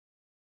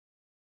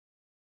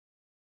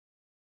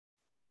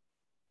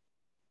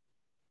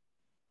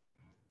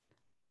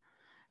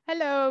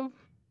Hello.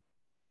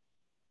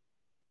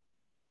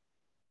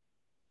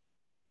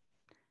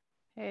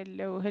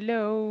 Hello,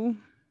 hello.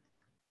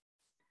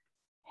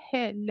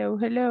 Hello,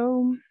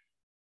 hello.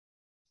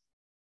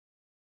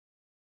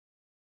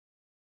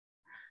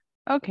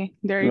 Okay,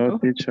 there you Hello, go.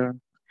 teacher.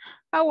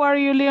 How are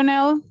you,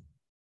 Lionel?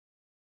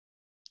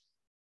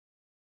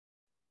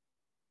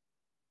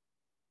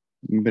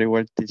 Very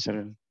well,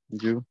 teacher.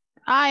 You?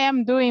 I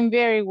am doing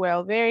very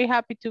well. Very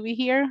happy to be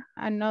here.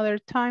 Another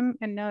time,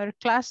 another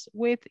class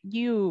with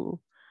you.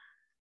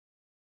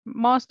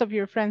 Most of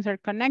your friends are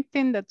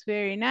connecting. That's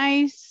very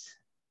nice.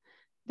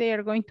 They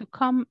are going to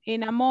come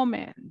in a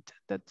moment.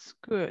 That's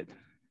good.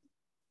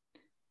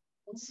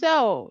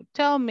 So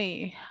tell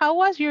me, how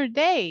was your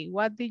day?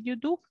 What did you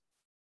do?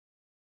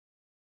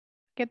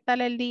 ¿Qué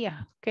tal el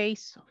día? ¿Qué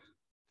hizo?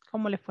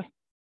 ¿Cómo le fue?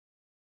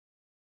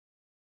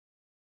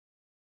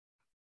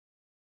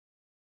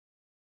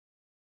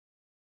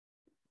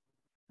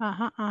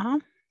 Ajá, ajá.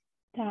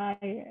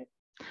 Tired.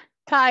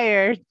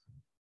 Tired.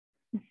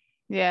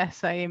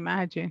 Yes, I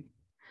imagine.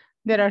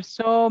 There are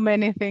so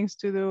many things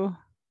to do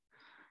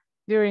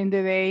during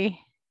the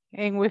day,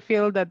 and we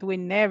feel that we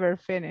never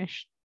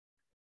finish.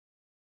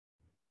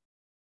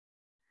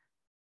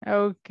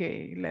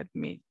 Okay, let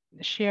me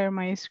share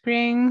my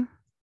screen.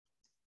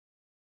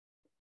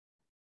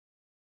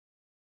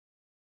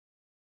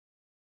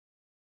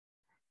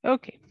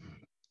 Okay,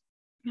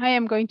 I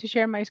am going to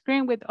share my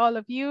screen with all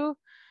of you,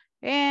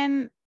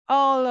 and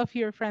all of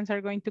your friends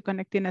are going to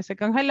connect in a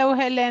second. Hello,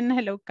 Helen.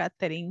 Hello,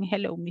 Catherine.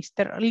 Hello,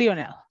 Mr.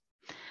 Lionel.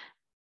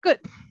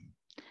 Good.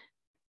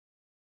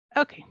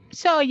 Okay,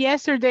 so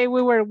yesterday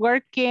we were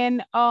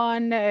working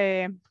on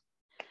the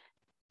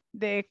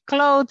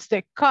clothes,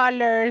 the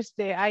colors,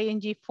 the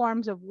ing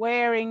forms of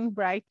wearing,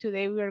 right?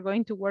 Today we are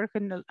going to work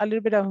on a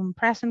little bit of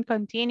present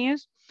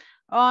continuous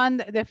on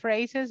the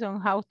phrases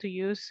on how to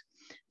use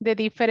the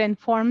different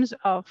forms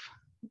of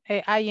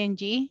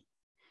ing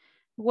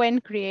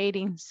when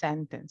creating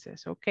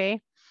sentences,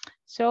 okay?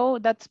 So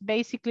that's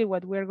basically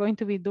what we're going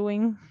to be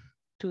doing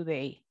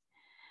today.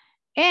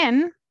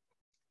 And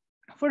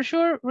for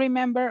sure,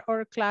 remember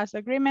our class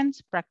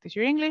agreements, practice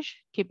your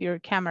English, keep your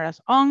cameras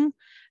on,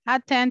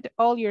 attend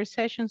all your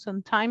sessions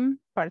on time,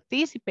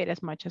 participate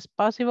as much as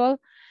possible,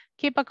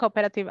 keep a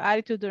cooperative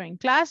attitude during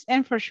class,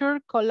 and for sure,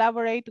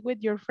 collaborate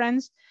with your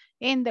friends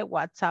in the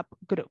WhatsApp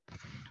group.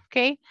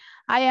 Okay,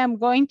 I am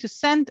going to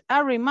send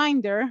a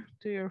reminder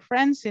to your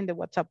friends in the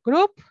WhatsApp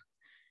group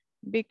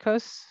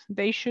because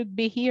they should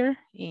be here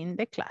in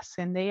the class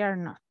and they are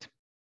not.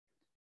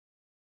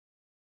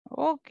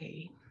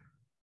 Okay.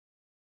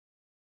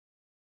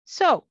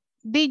 So,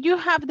 did you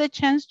have the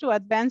chance to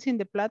advance in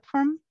the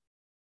platform?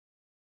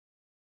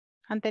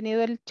 ¿Han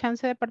tenido el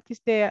chance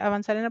de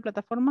avanzar en la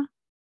plataforma?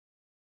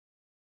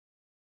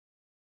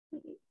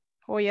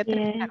 ¿O ya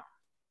terminaron?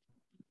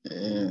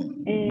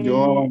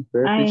 Yo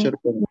avancé, teacher,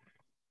 pero...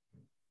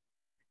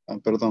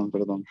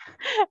 perdón.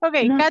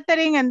 Okay, No.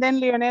 Catherine, and then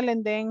Lionel,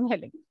 and then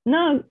Helen.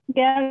 No,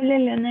 que hable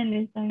Leonel,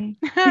 está bien.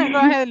 Go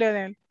ahead,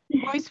 Lionel.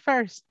 Voice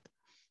first.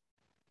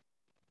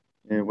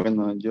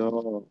 Bueno,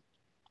 yo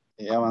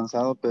he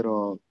avanzado,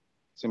 pero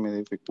se me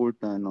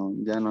dificulta,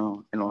 ya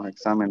no en los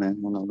exámenes.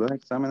 En los dos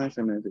exámenes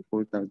se me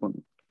dificulta alguno.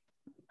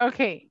 Ok,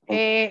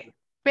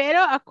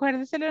 pero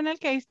acuérdese, Leonel,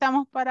 que ahí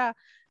estamos para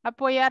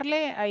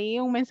apoyarle. Ahí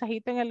un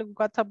mensajito en el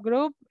WhatsApp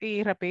group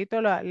y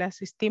rapidito le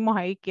asistimos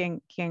ahí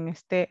quien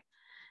esté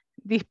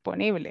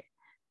disponible.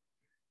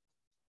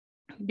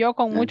 Yo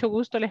con mucho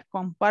gusto les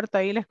comparto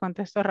ahí, les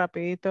contesto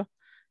rapidito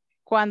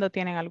cuando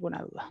tienen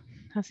alguna duda.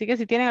 Así que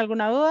si tienen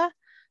alguna duda,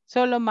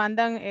 solo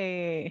mandan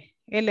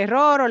el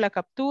error o la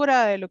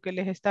captura de lo que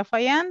les está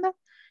fallando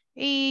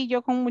y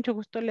yo con mucho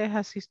gusto les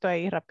asisto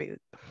ahí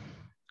rapidito.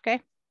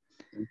 ¿Ok?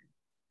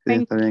 Sí,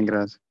 está bien,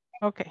 gracias.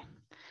 Ok,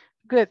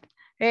 good.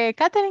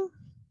 Catherine.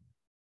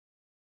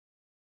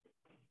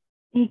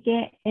 Y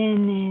que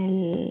en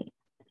el...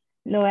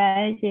 Lo voy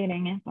a decir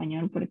en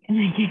español porque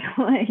no sé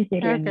cómo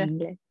decirlo en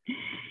inglés.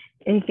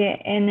 Es que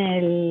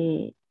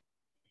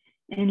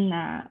en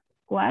la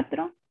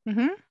 4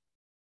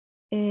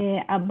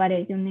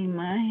 aparece una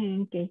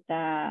imagen que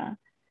está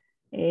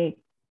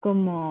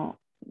como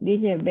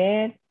dice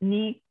Beth,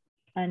 Nick,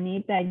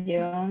 Anita,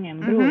 John y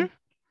Bruce.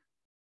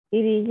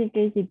 Y dice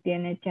que si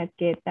tiene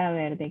chaqueta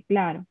verde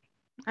claro.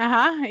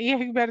 Ajá, y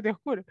es verde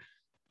oscuro.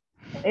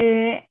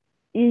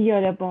 Y yo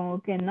le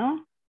pongo que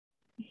no.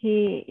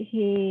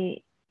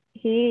 He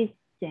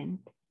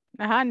isn't.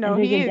 Ajá, no,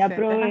 Entonces he isn't.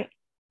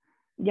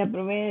 Ya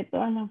probé de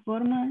todas las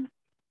formas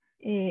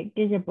que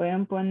se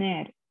pueden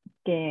poner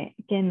que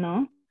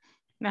no.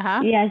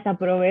 Ajá. Y hasta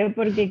probé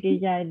porque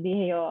quizás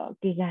dije yo,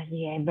 quizás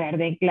sí es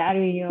verde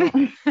claro y yo,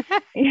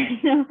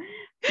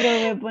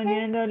 probé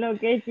poniendo lo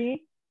que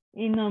sí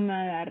y no me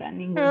agarra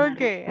ninguna.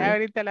 Ok,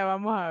 ahorita la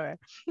vamos a ver.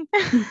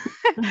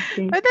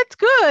 Okay. But that's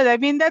good. I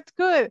mean, that's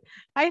good.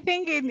 I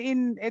think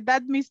in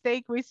that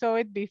mistake we saw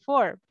it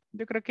before.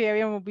 Yo creo que ya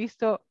habíamos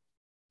visto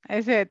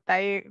ese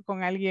detalle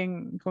con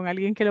alguien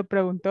que lo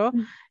preguntó.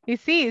 Y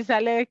sí,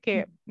 sale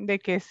de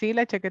que sí,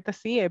 la chaqueta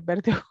sí es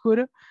verde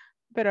oscuro,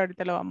 pero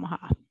ahorita lo vamos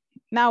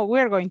Now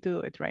we're going to do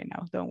it right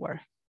now. Don't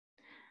worry.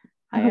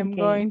 I am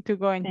Okay, going to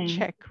go and thanks.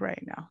 check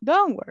right now.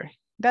 Don't worry.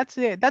 That's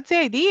it. That's the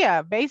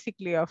idea,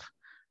 basically, of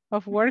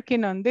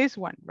working on this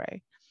one,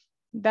 right?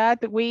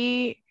 That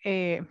we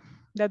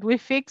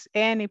fix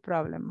any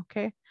problem,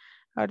 okay?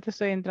 Ahorita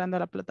estoy entrando a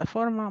la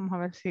plataforma. Vamos a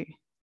ver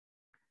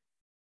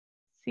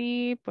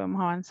si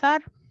podemos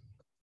avanzar.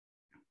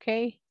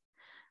 Ok.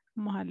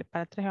 Vamos a darle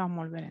para atrás y vamos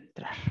a volver a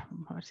entrar.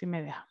 Vamos a ver si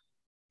me deja.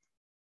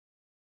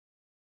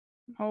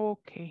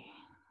 Ok.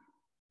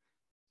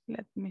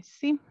 Let me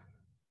see.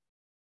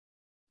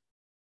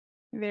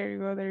 There you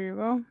go, there you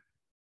go.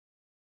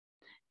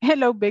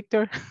 Hello,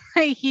 Victor.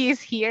 He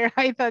is here.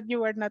 I thought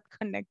you were not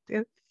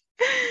connected.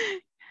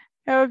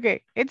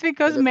 Okay, it's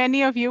because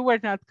many of you were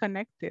not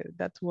connected.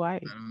 That's why. I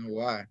don't know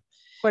why.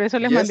 Por eso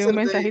les mandé un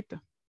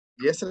mensajito.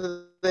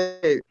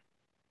 Yesterday,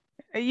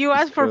 You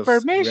asked for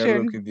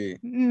permission.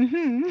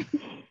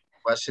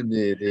 Watching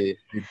the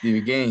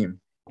TV game.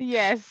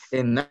 Yes.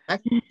 And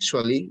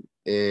actually,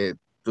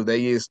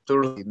 today is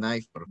Thursday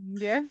night.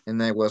 Yes.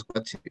 And I was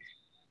watching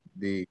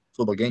the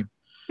football game.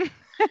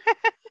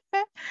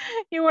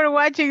 You were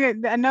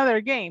watching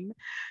another game.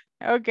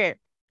 Okay.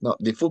 No,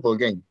 the football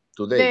game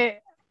today.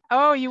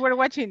 Oh, you were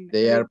watching.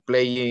 They are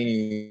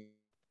playing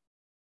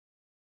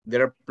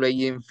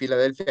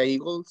Philadelphia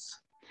Eagles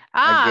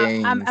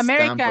against Tampa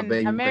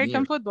Bay American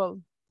Buccaneers.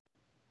 football.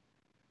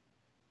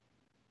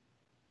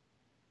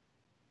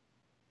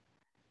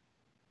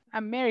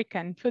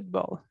 American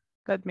football.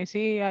 Let me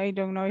see. I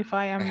don't know if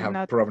I have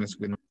not problems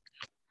with.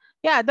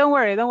 Yeah, don't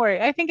worry, don't worry.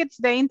 I think it's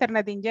the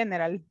internet in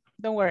general.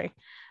 Don't worry.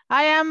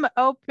 I am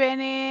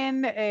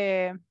opening.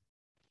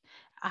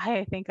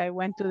 I think I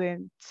went to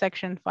the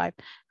section 5.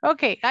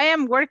 Okay, I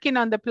am working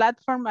on the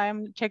platform. I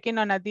am checking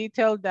on a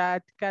detail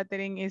that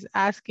Catherine is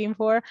asking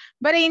for.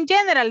 But in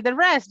general, the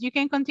rest, you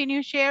can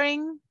continue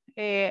sharing.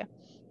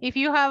 If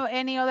you have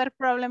any other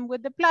problem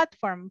with the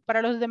platform.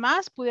 Para los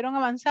demás, ¿pudieron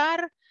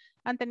avanzar?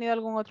 ¿Han tenido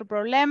algún otro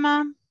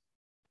problema?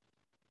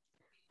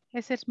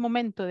 Ese es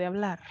momento de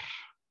hablar.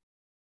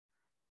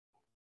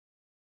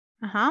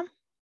 Ajá.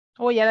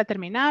 O ya la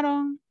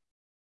terminaron.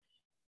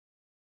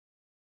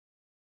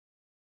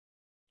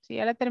 Si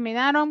ya la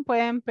terminaron,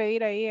 pueden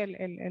pedir ahí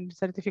el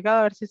certificado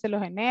a ver si se lo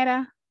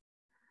genera.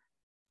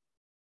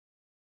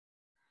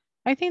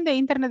 I think the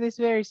internet is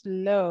very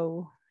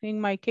slow. In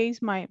my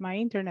case, my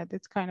internet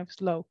is kind of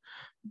slow.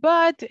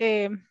 But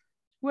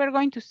we're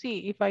going to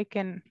see if I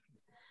can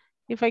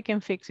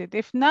fix it.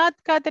 If not,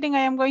 Catherine,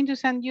 I am going to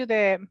send you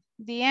the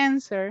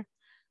answer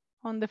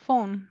on the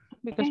phone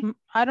because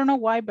I don't know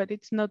why, but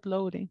it's not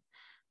loading.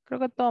 Creo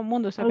que todo el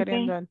mundo está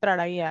queriendo entrar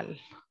ahí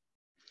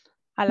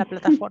a la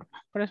plataforma.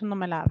 Por eso no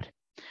me la abre.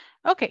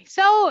 Okay,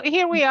 so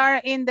here we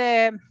are in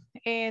the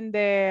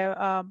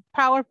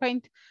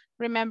PowerPoint.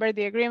 Remember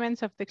the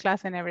agreements of the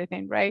class and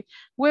everything, right?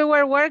 We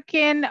were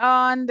working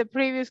on the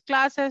previous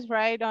classes,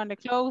 right? On the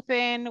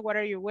clothing, what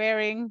are you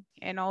wearing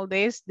and all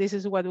this. This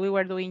is what we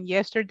were doing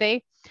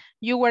yesterday.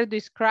 You were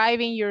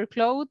describing your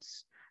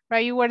clothes,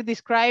 right? You were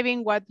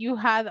describing what you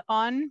had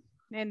on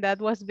and that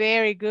was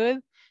very good.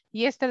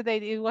 Yesterday,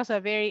 it was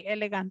a very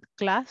elegant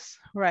class,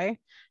 right?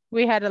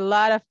 We had a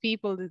lot of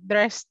people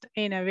dressed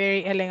in a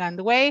very elegant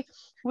way.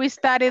 We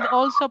studied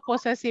also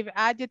possessive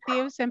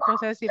adjectives and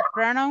possessive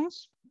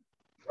pronouns.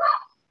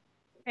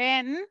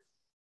 And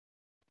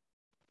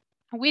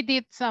we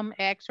did some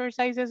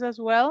exercises as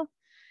well.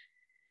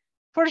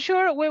 For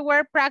sure, we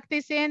were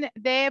practicing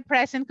the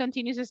present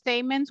continuous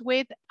statements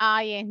with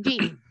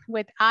ing,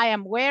 with I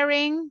am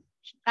wearing,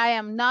 I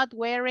am not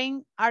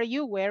wearing, are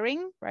you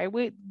wearing, right?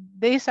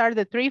 These are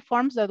the 3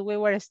 forms that we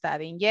were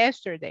studying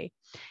yesterday.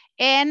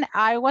 And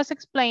I was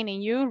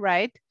explaining you,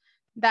 right,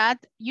 that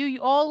you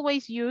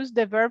always use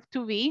the verb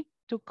to be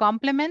to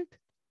complement.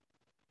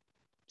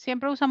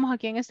 Siempre usamos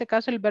aquí en este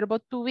caso el verbo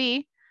to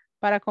be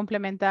para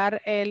complementar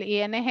el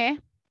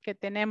ing que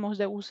tenemos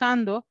de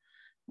usando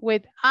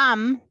with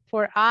am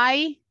for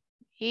I,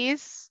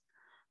 is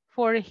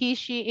for he,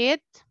 she,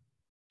 it,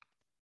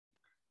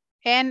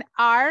 and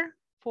are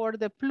for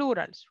the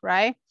plurals,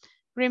 right?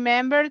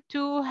 Remember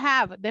to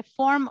have the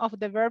form of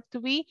the verb to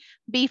be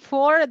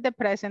before the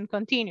present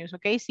continuous,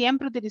 ¿ok?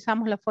 Siempre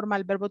utilizamos la forma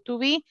del verbo to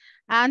be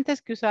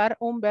antes que usar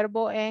un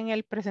verbo en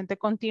el presente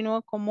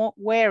continuo como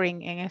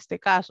wearing en este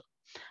caso.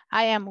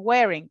 I am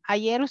wearing.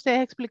 Ayer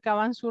ustedes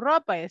explicaban su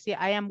ropa y decía,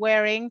 I am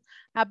wearing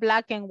a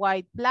black and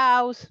white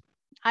blouse.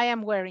 I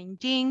am wearing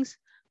jeans.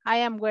 I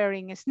am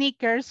wearing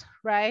sneakers,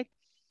 right?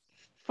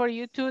 For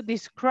you to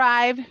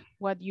describe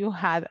what you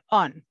had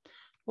on.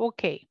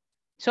 Okay.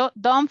 So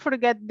don't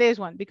forget this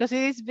one because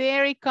it is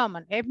very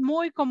common. Es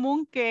muy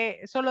común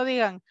que solo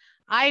digan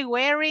I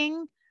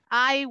wearing,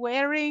 I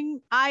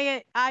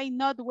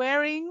not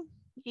wearing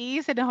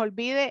y se nos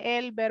olvide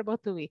el verbo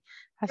to be.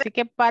 Así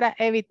que para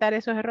evitar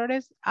esos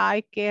errores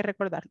hay que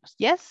recordarlos.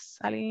 Yes,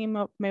 ¿alguien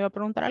me va a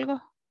preguntar algo?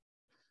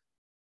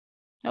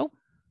 No.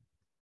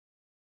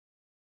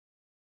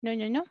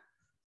 No.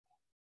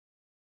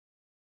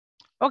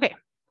 Okay.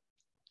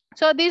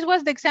 So this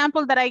was the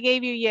example that I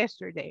gave you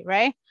yesterday,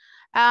 right?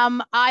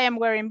 I am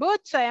wearing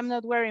boots. I am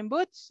not wearing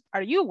boots.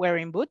 Are you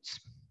wearing boots?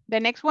 The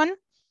next one.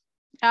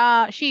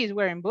 She is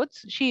wearing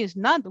boots. She is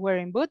not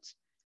wearing boots.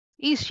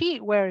 Is she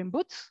wearing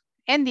boots?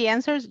 And the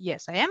answer is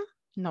yes, I am.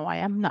 No, I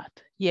am not.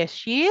 Yes,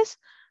 she is.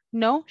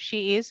 No,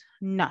 she is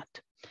not.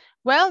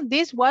 Well,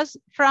 this was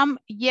from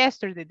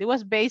yesterday. This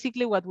was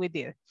basically what we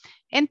did.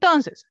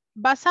 Entonces,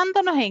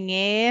 basándonos en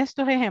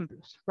estos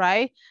ejemplos,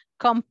 right?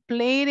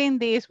 Completing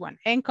this one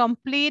and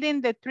completing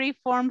the three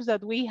forms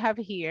that we have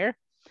here.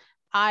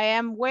 I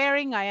am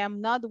wearing, I am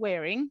not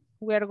wearing.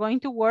 We are going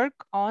to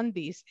work on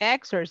these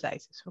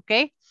exercises,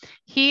 okay?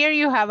 Here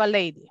you have a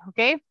lady,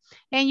 okay?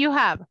 And you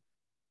have,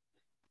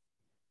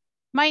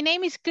 my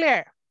name is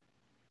Claire.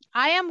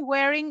 I am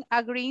wearing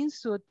a green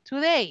suit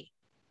today.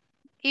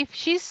 If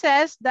she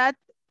says that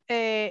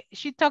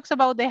she talks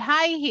about the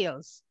high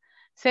heels,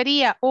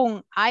 sería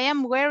un I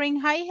am wearing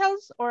high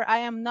heels or I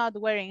am not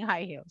wearing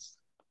high heels.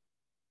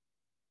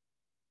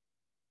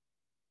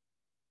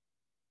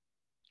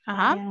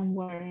 I am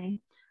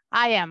wearing.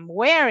 I am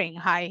wearing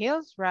high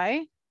heels,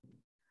 right?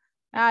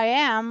 I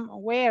am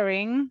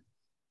wearing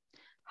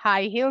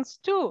high heels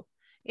too.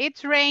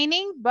 It's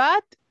raining,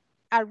 but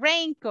a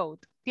raincoat.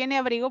 ¿Tiene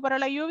abrigo para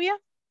la lluvia?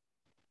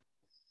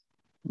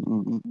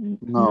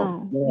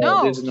 No.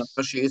 No. This is not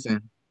what she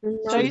isn't.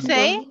 So you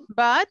say,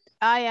 but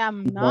I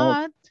am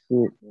not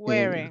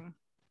wearing.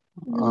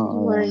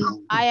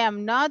 I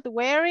am not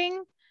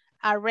wearing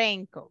a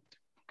raincoat.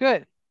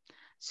 Good.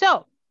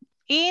 So,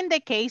 in the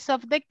case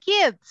of the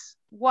kids,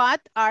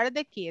 what are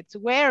the kids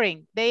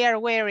wearing? They are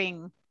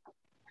wearing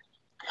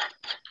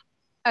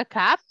a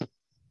cap.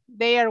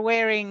 They are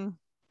wearing,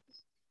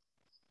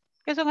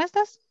 ¿qué son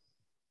estas?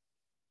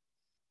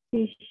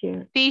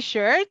 T-shirt.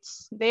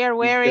 T-shirts. They are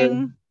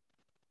wearing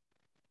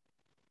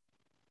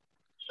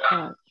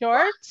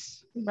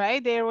shorts,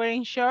 right? They're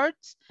wearing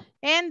shorts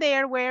and they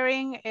are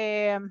wearing,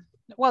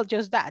 well,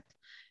 just that.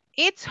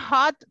 It's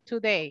hot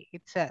today,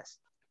 it says.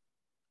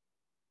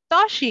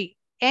 Toshi,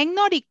 en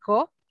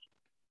Noriko,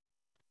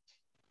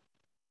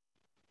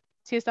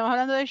 si estamos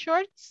hablando de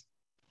shorts.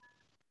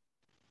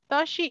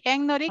 Toshi,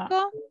 en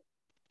Noriko.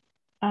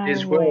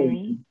 Is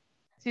wearing.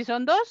 Si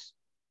son dos.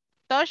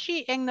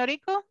 Toshi, en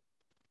Noriko.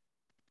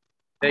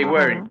 They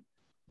wearing.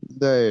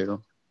 There.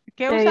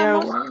 ¿Qué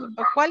usamos?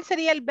 ¿O cuál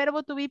sería el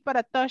verbo to be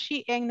para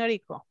Toshi en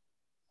Noriko?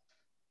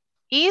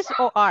 Is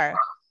o are?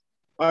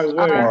 Are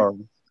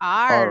wearing.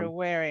 Are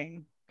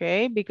wearing.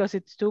 Okay, because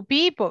it's two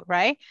people,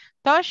 right?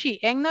 Toshi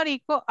and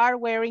Noriko are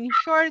wearing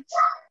shorts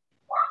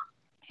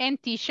and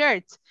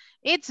t-shirts.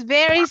 It's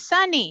very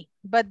sunny,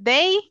 but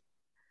the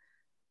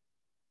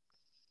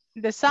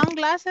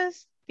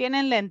sunglasses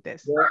tienen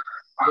lentes.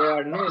 They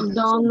are not.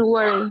 Don't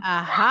worry.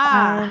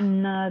 Aha.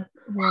 I'm not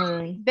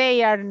worried.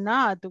 They are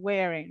not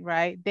wearing,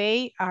 right?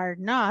 They are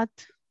not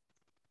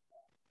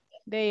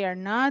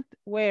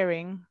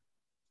wearing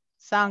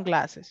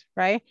sunglasses,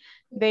 right?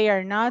 They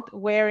are not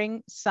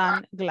wearing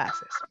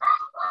sunglasses.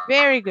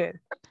 Very good.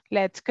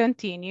 Let's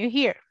continue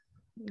here.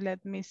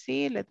 Let me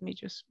see. Let me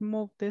just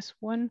move this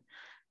one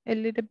a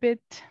little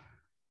bit.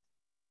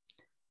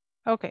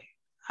 Okay.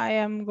 I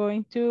am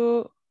going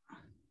to,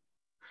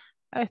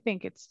 I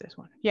think it's this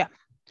one. Yeah.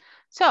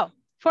 So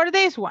for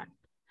this one,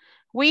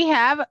 we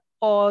have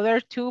other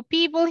two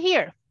people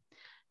here.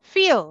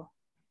 Phil.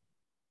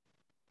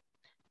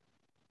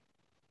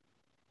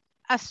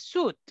 A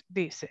suit,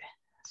 dice.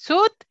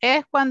 Suit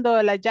es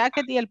cuando la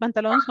jacket y el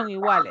pantalón son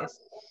iguales.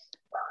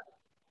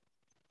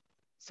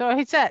 So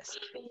he says,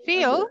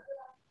 Phil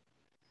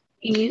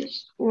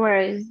Is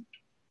wearing.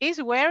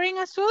 is wearing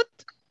a suit.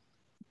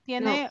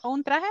 ¿Tiene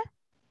un traje?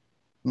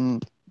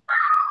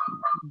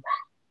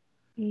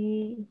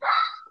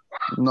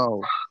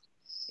 No.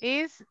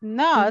 Is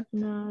not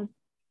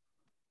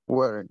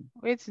Wearing.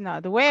 It's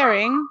not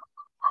wearing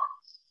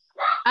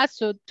a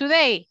suit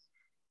today.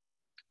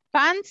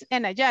 Pants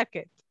and a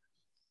jacket.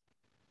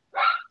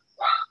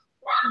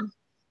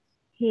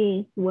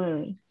 He is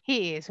wearing.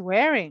 He is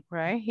wearing,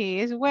 right? He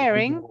is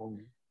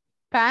wearing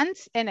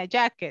pants and a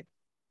jacket.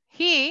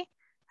 He,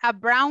 a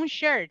brown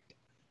shirt.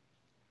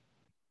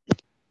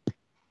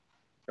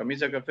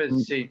 Camisa café,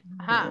 sí.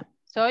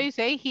 So you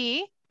say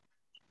he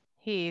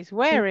is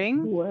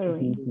wearing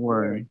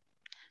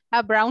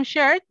a brown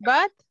shirt,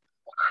 but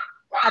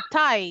a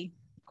tie.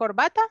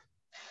 Corbata?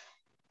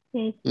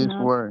 He's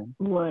not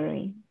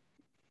wearing.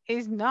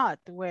 Is not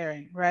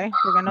wearing, right?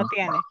 Porque no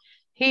tiene.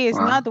 He is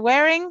not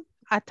wearing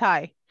a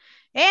tie.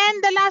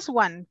 And the last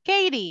one,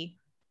 Katie.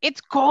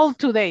 It's cold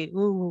today.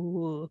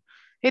 Ooh,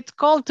 it's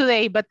cold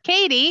today, but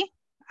Katie,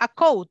 a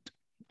coat.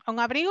 ¿Un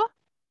abrigo?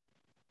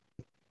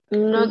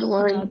 Not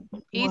wearing.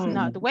 Is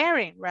not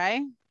wearing,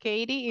 right?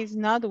 Katie is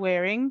not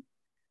wearing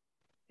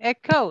a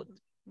coat.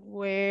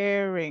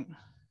 Wearing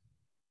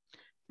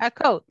a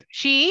coat.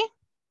 She,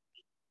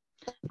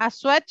 a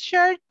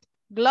sweatshirt,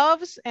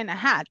 gloves, and a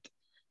hat.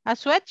 A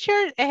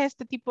sweatshirt es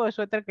este tipo de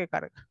suéter que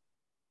carga.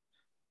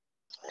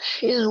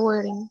 She is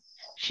wearing.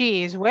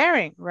 She is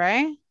wearing,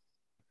 right?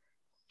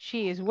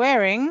 She is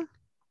wearing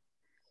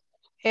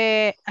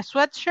a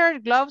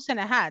sweatshirt, gloves, and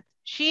a hat.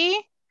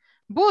 She,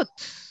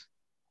 boots.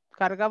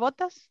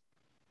 ¿Cargabotas?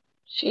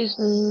 She's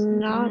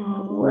not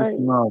No.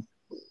 wearing. Not.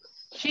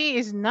 She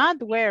is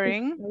not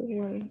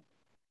wearing.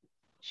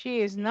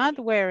 She is not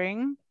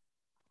wearing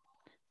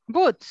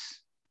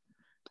boots.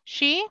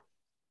 She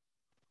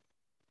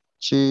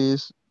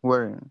She's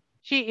wearing.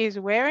 is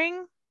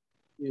wearing.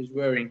 He's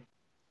wearing.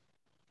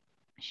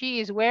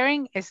 She is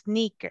wearing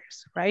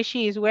sneakers, right?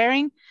 She is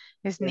wearing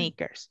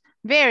sneakers.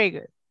 Very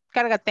good.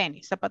 Carga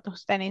tenis,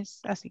 zapatos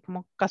tenis, así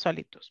como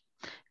casualitos.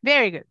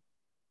 Very good.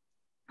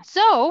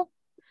 So,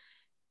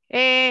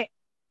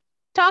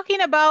 talking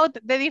about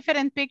the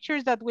different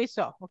pictures that we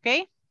saw,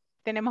 okay?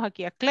 Tenemos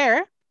aquí a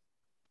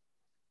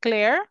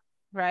Claire,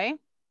 right?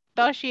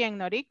 Toshi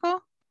and Noriko.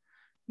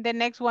 The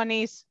next one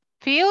is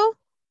Phil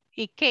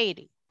y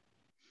Katie.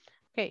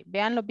 Ok,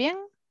 véanlo bien,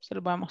 se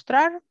los voy a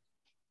mostrar.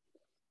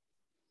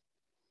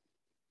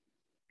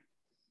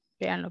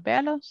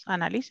 Véanlos,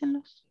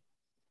 analícenlos.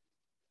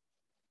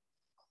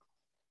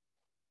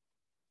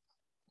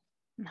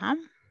 Ajá.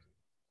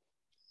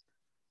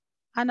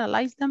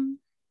 Analyze them.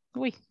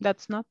 Uy,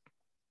 that's not.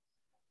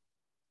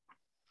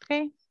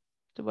 Ok,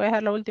 te voy a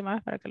dejar la última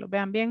vez para que lo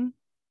vean bien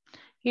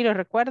y lo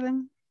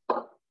recuerden.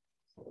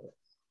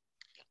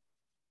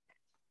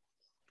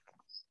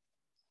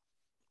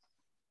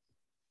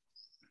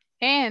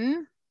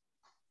 And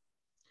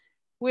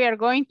we are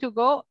going to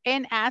go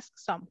and ask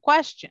some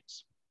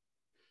questions.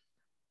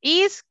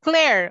 Is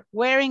Claire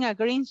wearing a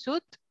green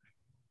suit?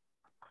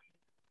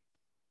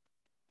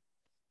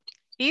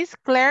 Is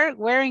Claire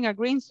wearing a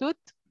green suit?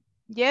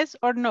 Yes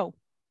or no?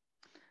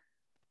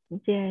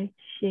 Yes,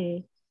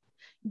 she.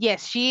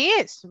 Yes, she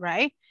is,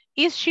 right?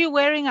 Is she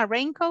wearing a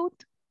raincoat?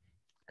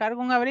 ¿Carga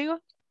un abrigo?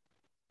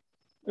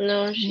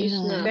 No, she's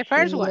No. not. The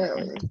first She's one.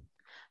 wearing.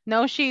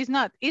 No, she is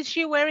not. Is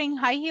she wearing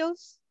high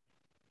heels?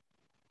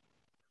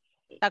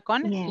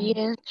 ¿Tacones? Yes.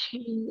 Yes,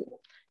 she.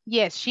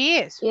 Yes, she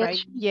is, Yes, right?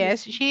 she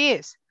Yes, is. she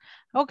is.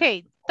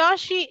 Okay,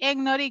 Toshi and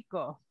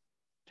Noriko.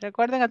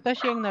 Recuerden a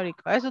Toshi and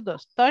Noriko, a esos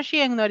dos. Toshi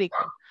and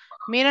Noriko.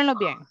 Mírenlo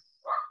bien.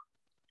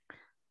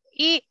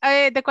 Y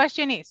the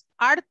question is,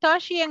 are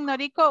Toshi and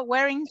Noriko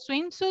wearing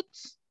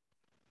swimsuits?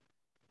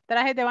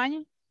 ¿Trajes de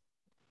baño?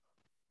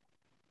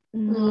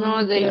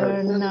 No, they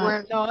are not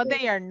wearing. No,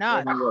 they are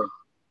not.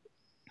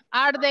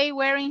 Are they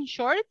wearing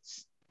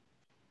shorts?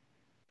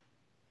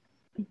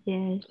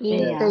 Yes,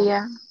 Yes, they they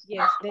are. are.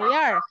 Yes, they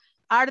are.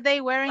 Are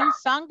they wearing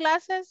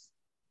sunglasses?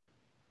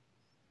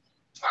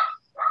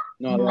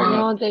 No,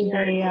 No, they They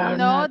are are not. No,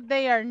 not.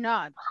 they are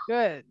not.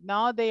 Good.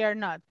 No, they are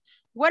not.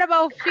 What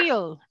about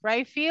Phil,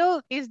 right?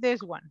 Phil is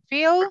this one.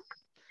 Phil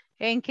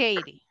and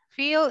Katie.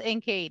 Phil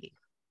and Katie.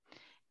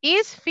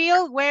 Is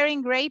Phil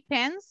wearing gray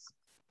pants?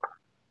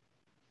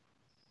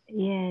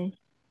 Yes,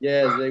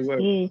 Yes, they were.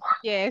 he.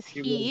 Yes,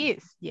 He he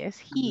is. Yes,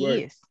 he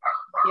wearing. is.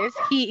 Yes,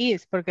 he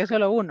is, porque es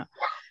solo uno.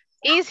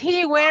 Is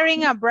he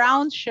wearing a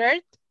brown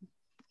shirt?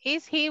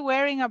 Is he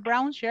wearing a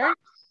brown shirt?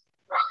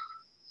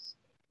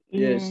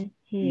 Yes, Yes,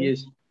 he he.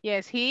 is.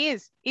 Yes, he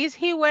is. Is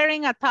he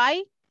wearing a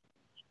tie?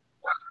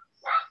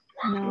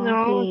 No,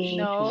 No, he.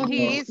 No, he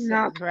he is isn't,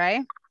 not.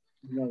 right?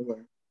 Not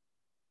wearing.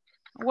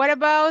 What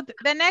about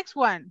the next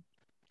one?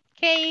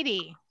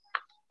 Katie.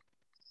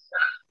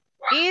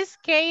 Is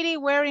Katie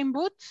wearing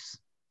boots?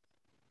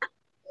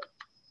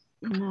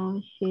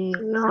 No, she.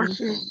 No, isn't.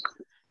 she's.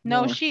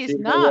 No, she's she's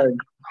not. wearing.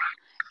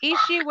 Is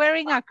she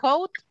wearing a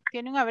coat?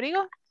 ¿Tiene un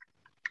abrigo?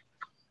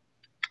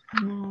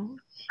 No,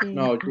 she.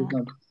 No, she's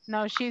not.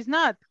 No, she's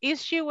not.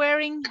 Is she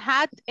wearing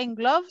hat and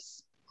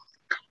gloves?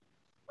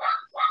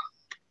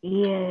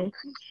 Yes,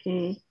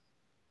 she.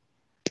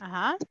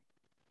 Uh-huh.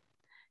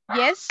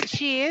 Yes,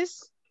 she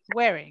is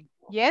wearing.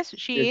 Yes,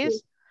 she Yes,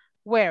 is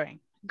wearing.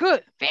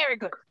 Good, very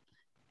good.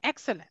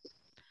 Excellent.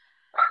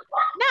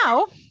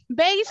 Now,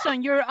 based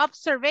on your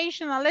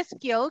observational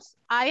skills,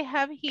 I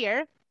have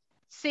here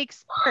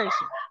 6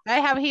 persons. I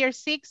have here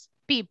 6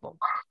 people.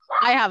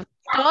 I have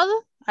Todd,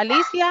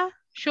 Alicia,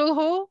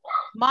 Shulhu,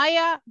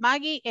 Maya,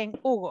 Maggie, and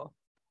Hugo.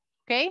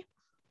 Okay?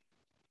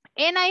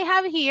 And I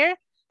have here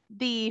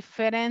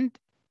different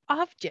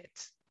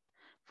objects.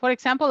 For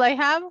example, I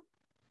have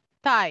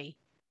tie.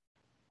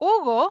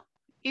 Hugo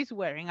is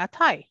wearing a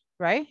tie,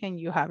 right? And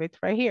you have it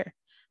right here.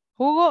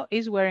 Hugo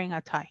is wearing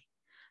a tie.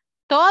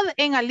 Todd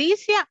and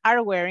Alicia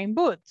are wearing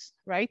boots,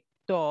 right?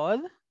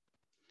 Todd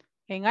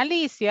and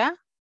Alicia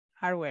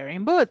are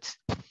wearing boots.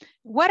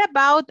 What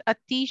about a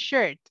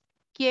t-shirt?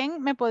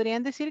 ¿Quién me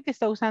podrían decir que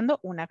está usando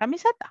una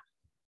camiseta?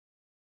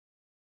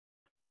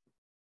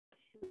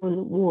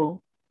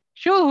 Wool.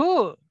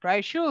 Shulhu,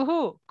 right?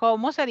 Shulhu.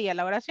 ¿Cómo sería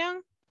la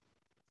oración?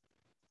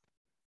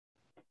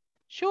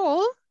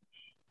 Shul.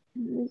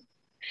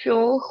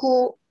 Show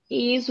who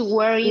is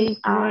wearing He's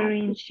a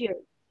wearing t-shirt.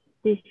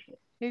 t-shirt.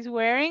 Is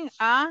wearing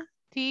a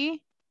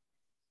t-shirt.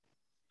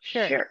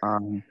 Shirt.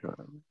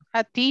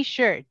 A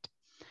t-shirt.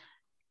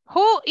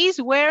 Who is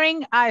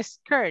wearing a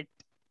skirt?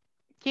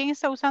 ¿Quién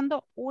está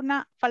usando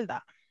una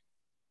falda?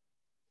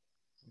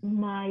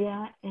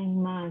 Maya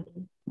and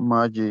Maggie.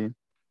 Maggie.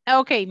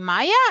 Ok,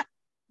 Maya,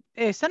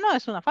 esta no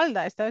es una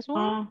falda, esta es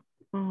un...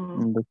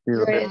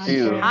 Vestido. Dress.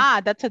 Vestido.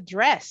 Ah, that's a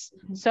dress.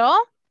 So,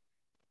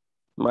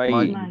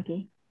 Maggie.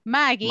 Maggie.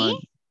 Maggie.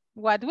 Maggie.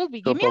 What will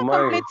be? Give me Sopa a Maggie.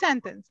 complete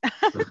sentence.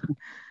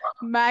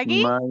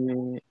 Maggie.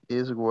 Maggie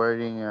is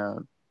wearing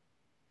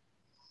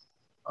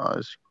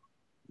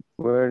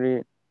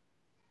Wearing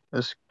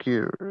a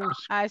skirt.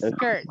 A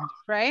skirt,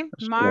 right?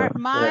 skirt.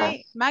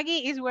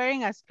 Maggie is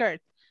wearing a skirt.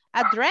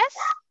 A dress?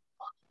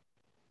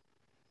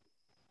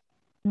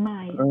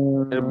 Maya.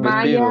 El Maya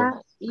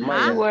vestido. is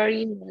Maya.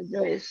 wearing a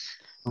dress.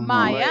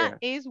 Maya Maya.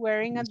 is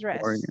wearing a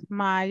dress. Wearing.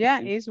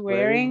 Maya is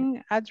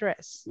wearing a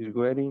dress. Is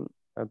wearing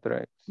a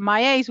dress.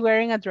 Maya is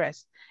wearing a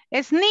dress.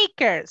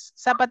 Sneakers,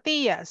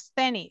 zapatillas,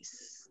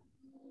 tenis.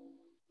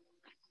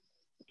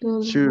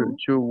 Shoe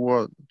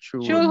what?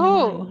 Shoe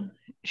who?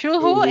 Shoe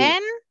who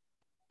and?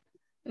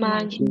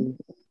 Maggie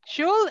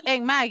Shul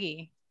and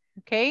Maggie.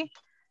 Okay.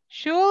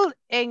 Shul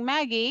and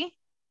Maggie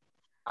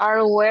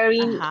are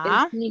wearing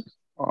sneakers.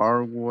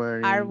 Are are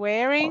wearing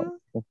wearing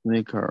a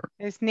sneaker.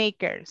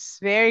 sneakers.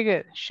 Very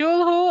good.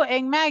 Shulhu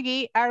and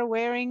Maggie are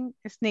wearing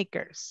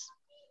sneakers.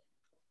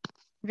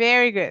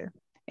 Very good.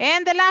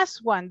 And the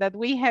last one that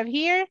we have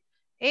here,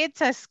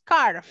 it's a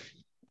scarf.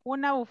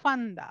 Una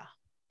bufanda.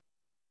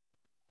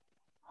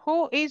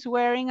 Who is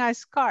wearing a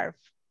scarf?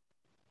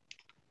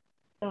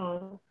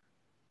 Todd.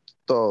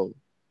 Todd.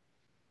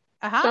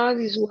 Todd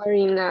is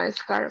wearing a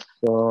scarf.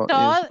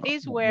 Todd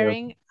is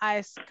wearing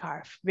a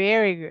scarf.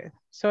 Very good.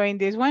 So in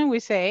this one we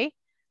say,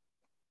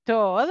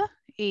 Todd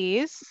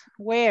is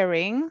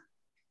wearing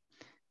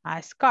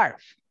a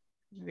scarf.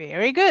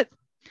 Very good.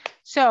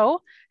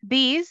 So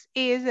this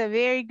is a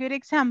very good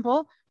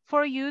example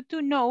for you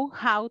to know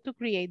how to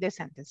create the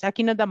sentence.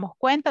 Aquí nos damos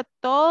cuenta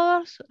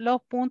todos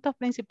los puntos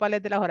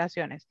principales de las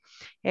oraciones.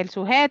 El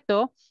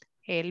sujeto,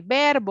 el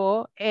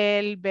verbo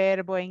en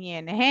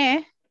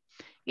ing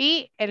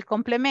y el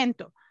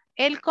complemento.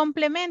 El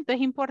complemento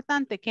es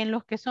importante que en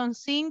los que son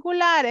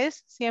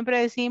singulares siempre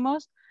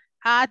decimos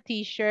a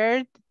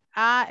t-shirt,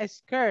 a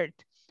skirt.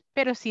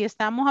 Pero si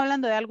estamos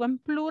hablando de algo en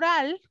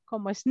plural,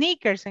 como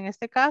sneakers en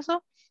este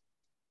caso,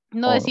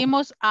 no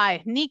decimos a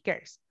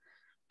sneakers.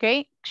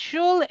 ¿Ok?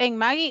 Shul and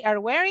Maggie are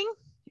wearing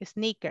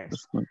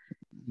sneakers.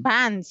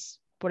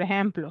 Pants, por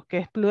ejemplo, que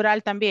es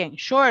plural también.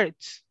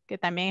 Shorts, que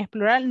también es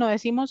plural, no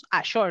decimos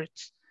a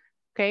shorts.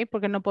 ¿Ok?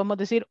 Porque no podemos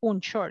decir un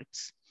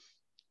shorts.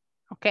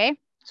 ¿Ok?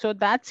 So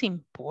that's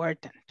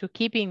important to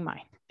keep in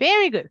mind.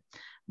 Very good.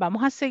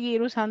 Vamos a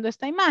seguir usando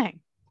esta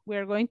imagen. We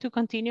are going to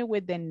continue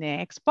with the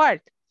next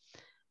part.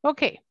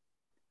 Okay.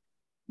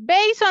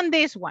 Based on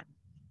this one,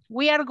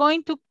 we are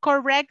going to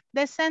correct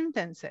the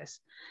sentences,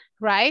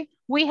 right?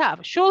 We have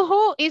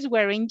Shulhu is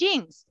wearing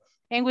jeans.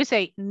 And we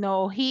say,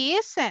 no, he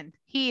isn't.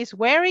 He is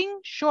wearing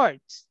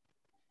shorts,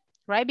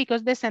 right?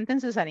 Because the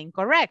sentences are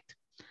incorrect.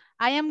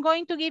 I am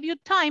going to give you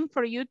time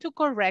for you to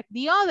correct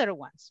the other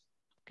ones,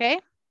 okay?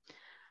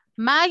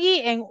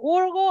 Maggie and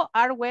Urgo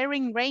are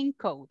wearing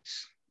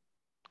raincoats.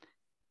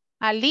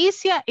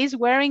 Alicia is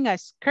wearing a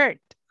skirt.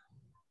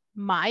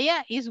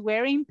 Maya is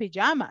wearing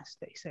pajamas,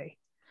 they say.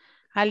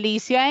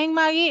 Alicia and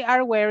Maggie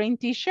are wearing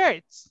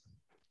t-shirts.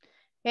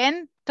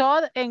 And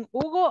Todd and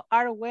Hugo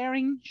are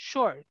wearing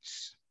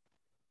shorts.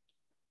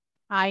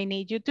 I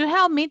need you to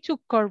help me to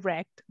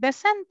correct the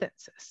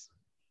sentences.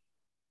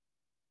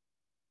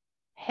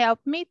 Help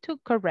me to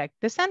correct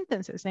the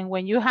sentences. And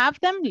when you have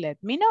them,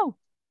 let me know.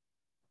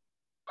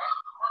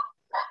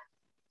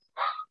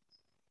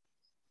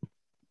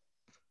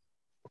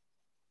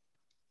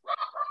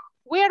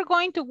 We are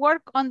going to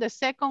work on the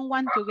second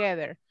one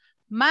together.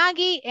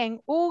 Maggie and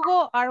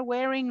Hugo are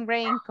wearing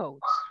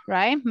raincoats,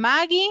 right?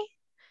 Maggie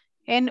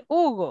and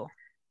Hugo,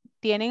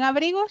 ¿tienen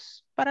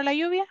abrigos para la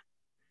lluvia?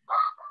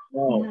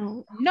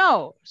 No.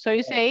 No. So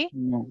you say,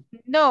 No.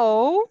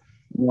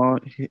 no,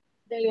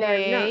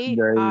 They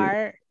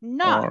are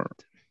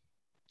not.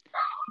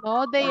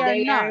 No, they are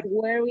not.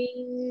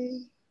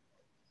 wearing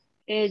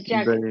a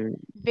jacket.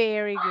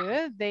 Very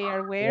good. They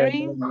are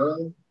wearing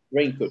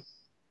Raincoat.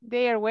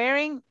 They are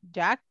wearing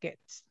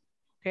jackets.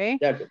 Okay.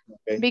 Jacket.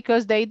 Okay.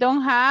 Because they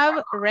don't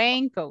have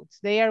raincoats.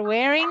 They are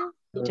wearing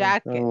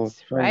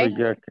jackets, right?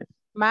 Jacket.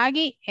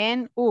 Maggie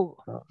and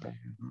Hugo.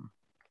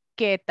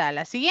 ¿Qué tal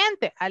la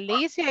siguiente?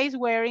 Alicia is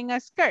wearing a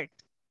skirt.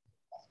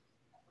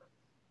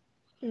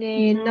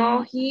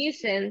 No, he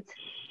isn't.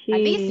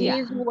 Alicia.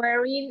 He's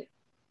wearing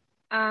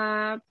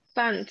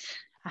pants.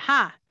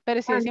 Ajá.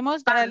 Pero si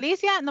decimos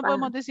Alicia, no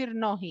podemos decir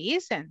no, he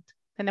isn't.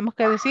 Tenemos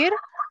que decir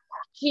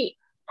He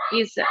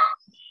isn't.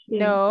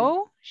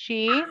 no,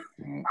 she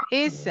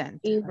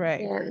isn't.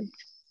 Right.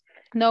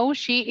 No,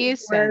 she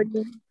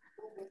isn't.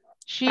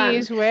 She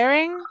is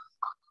wearing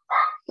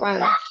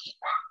pants.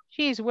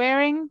 She is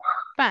wearing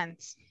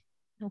pants.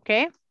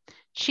 Okay.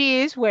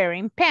 She is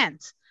wearing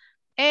pants.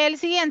 El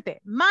siguiente.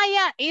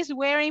 Maya is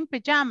wearing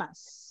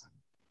pajamas.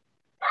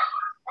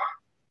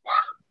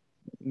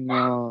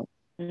 No.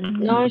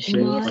 No, she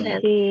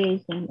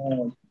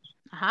isn't.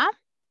 Ajá.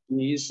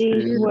 He's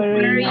She's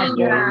wearing a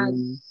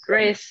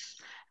dress.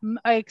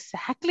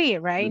 Exactly,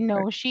 right?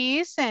 No, she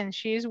isn't.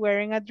 She is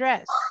wearing a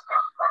dress.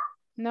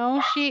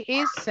 No, she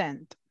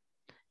isn't.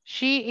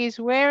 She is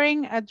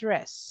wearing a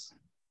dress.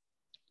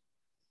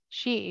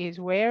 She is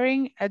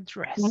wearing a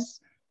dress.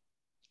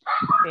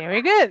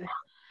 Very good.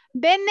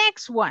 The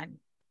next one.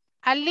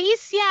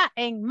 Alicia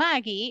and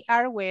Maggie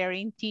are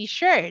wearing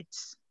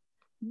t-shirts.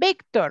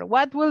 Victor,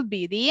 what will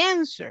be the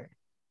answer?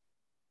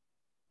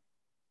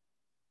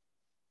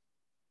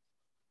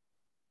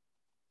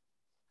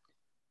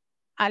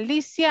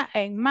 Alicia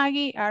and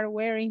Maggie are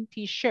wearing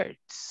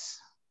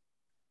t-shirts.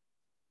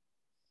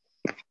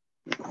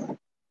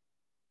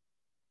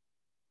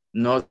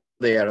 No,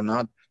 they are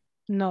not.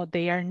 No,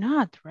 they are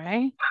not,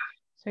 right?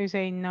 So you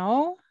say,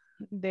 no,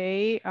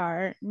 they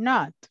are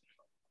not.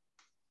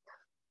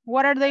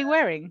 What are they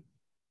wearing?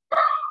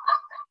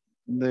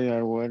 They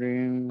are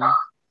wearing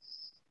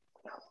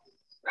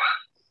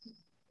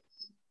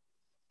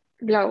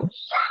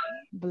Blouse.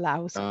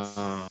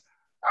 Blouses.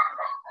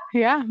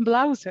 Yeah,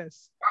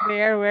 blouses.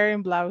 They are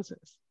wearing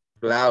blouses.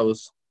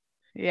 Blouse.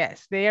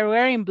 Yes, they are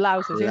wearing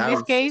blouses. In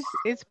this case,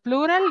 it's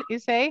plural. You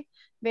say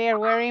they are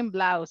wearing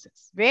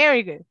blouses.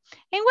 Very good.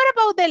 And what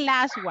about the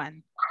last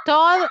one?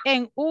 Todd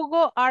and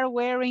Hugo are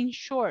wearing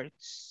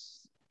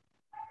shorts.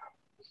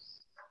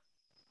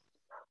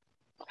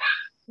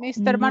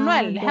 Mr.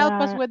 Manuel, help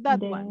us with that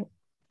one.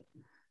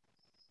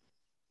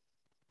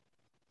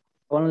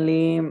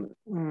 Only,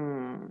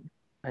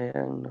 I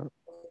am not.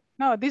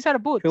 No, these are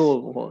boots.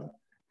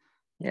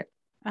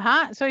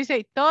 Yeah. So you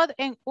say Todd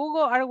and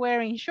Hugo are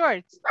wearing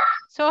shorts.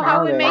 So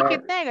how we make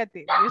it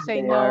negative? You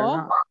say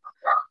no,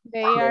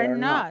 they are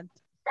not.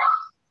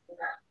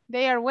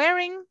 They are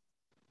wearing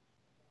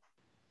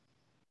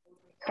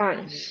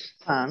Pants.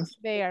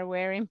 They are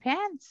wearing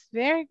pants.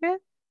 Very good.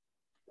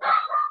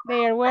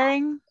 They are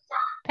wearing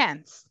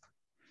pants.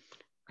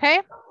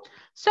 Okay.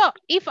 So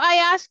if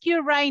I ask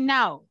you right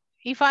now,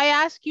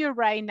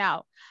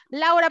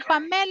 Laura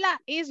Pamela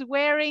is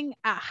wearing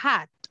a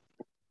hat.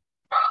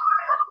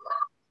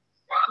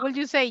 Will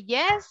you say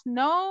yes,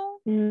 no?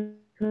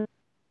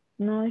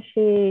 No,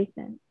 she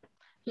isn't.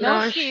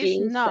 No, she's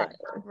not,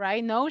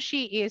 right? No,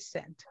 she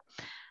isn't.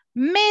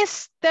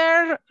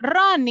 Mr.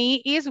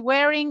 Ronnie is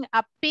wearing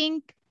a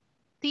pink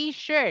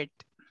t-shirt.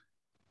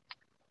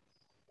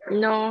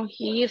 No,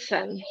 he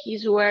isn't.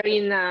 He's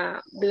wearing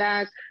a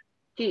black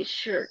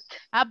t-shirt.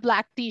 A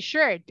black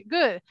t-shirt.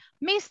 Good.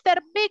 Mr.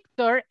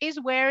 Victor is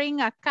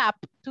wearing a cap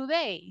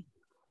today.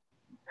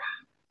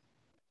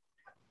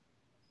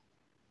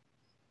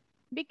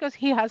 Because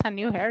he has a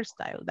new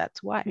hairstyle,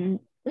 that's why.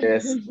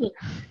 Yes.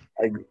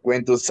 I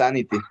went to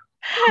sanity.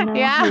 No,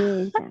 Yeah. he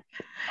isn't.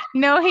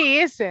 No, he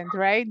isn't,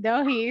 right?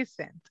 No, he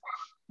isn't.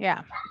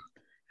 Yeah.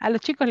 A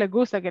los chicos les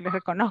gusta que les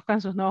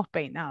reconozcan sus nuevos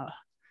peinados.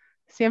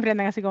 Siempre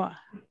andan así como,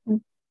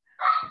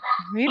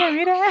 mira,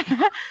 mira.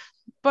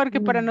 Porque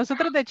para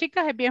nosotros de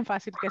chicas es bien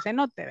fácil que se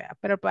note, ¿verdad?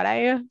 Pero para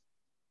ellos,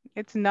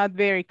 it's not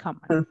very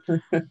common.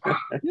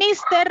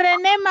 Mr.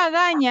 René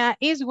Magaña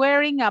is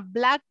wearing a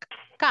black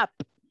cap.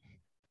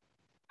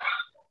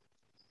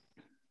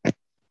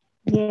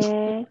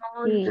 Yes,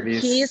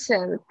 He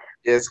isn't.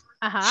 Yes,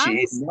 Ajá.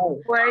 she is.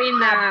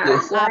 Wearing a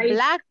white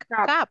black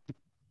cap.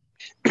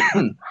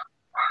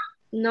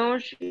 No,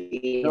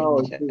 she No,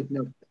 isn't. she's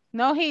not.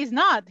 No, he's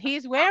not.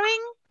 He's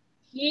wearing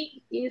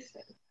He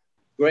isn't.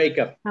 Gray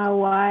cup. a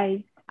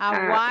white.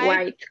 a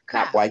white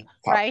cap. White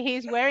cap. Right,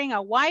 he's wearing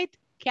a white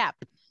cap.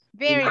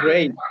 Very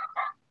Gray.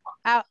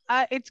 good.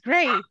 It's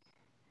gray.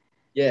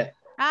 Yeah.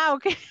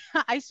 Okay.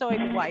 I saw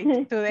it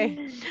white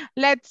today.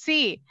 Let's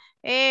see.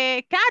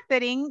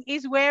 Catherine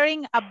is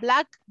wearing a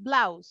black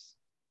blouse.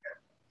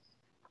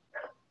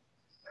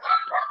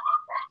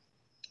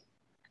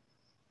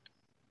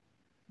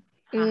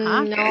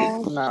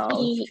 No,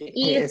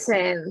 he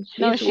isn't.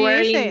 No, She's she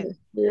wearing isn't.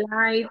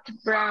 light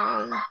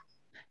brown.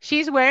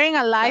 She's wearing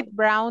a light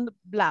brown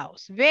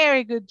blouse.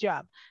 Very good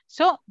job.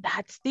 So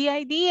that's the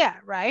idea,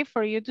 right?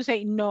 For you to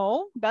say,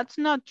 no, that's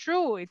not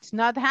true. It's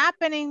not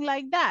happening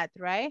like that,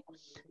 right?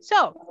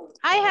 So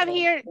I have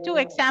here 2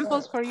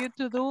 examples for you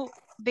to do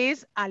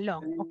this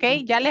alone,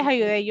 ¿ok? Ya les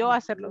ayudé yo a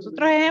hacer los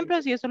otros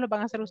ejemplos y eso los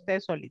van a hacer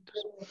ustedes solitos.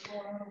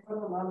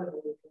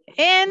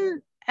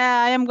 And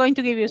I am going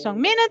to give you some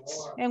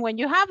minutes, and when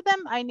you have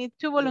them, I need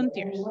 2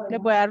 volunteers. Les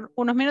voy a dar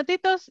unos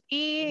minutitos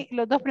y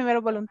los 2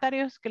 primeros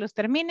voluntarios que los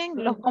terminen,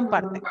 los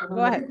comparten.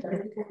 Go ahead.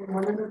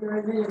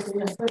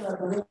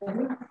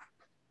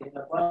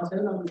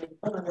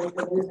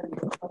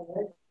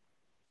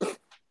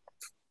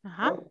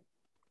 Ajá.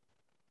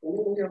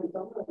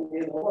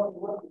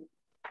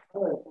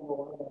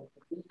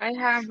 I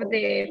have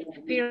the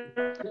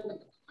first.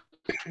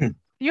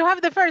 You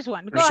have the first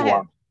one. Go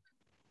ahead.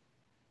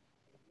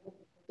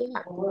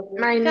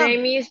 My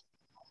name is.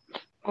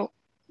 Oh.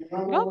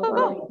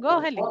 Go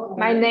ahead.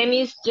 My name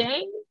is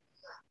Jane.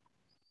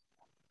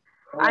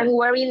 I'm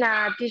wearing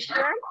a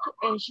t-shirt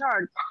and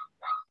shorts.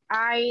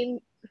 I'm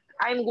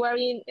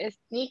wearing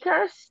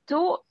sneakers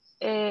too.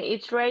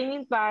 It's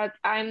raining, but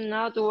I'm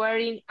not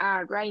wearing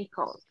a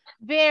raincoat.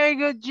 Very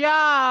good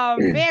job.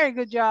 Very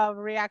good job.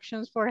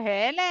 Reactions for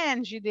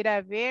Helen. She did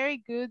a very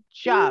good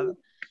job.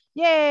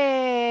 Yay.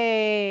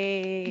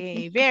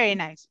 Very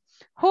nice.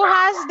 Who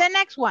has the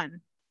next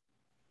one?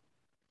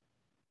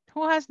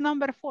 Who has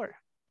number 4?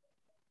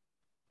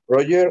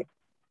 Roger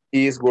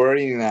is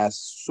wearing a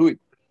suit.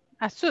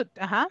 A suit,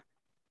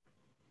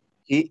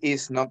 He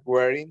is not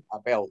wearing a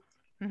belt,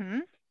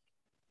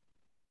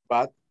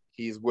 but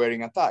he is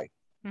wearing a tie.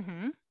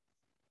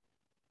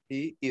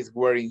 He is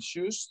wearing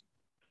shoes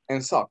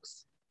and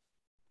socks.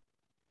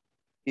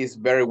 It's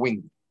very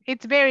windy.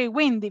 It's very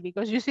windy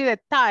because you see the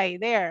tie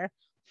there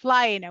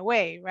flying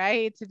away,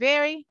 right? It's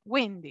very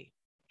windy.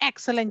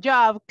 Excellent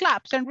job.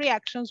 Claps and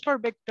reactions for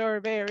Victor.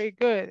 Very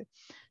good.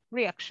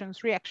 Reactions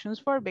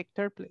for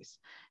Victor, please.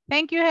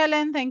 Thank you,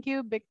 Helen. Thank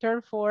you,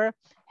 Victor, for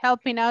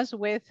helping us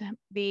with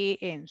the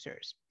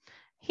answers.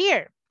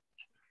 Here,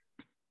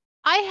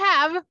 I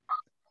have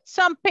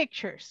some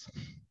pictures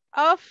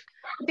of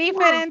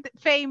different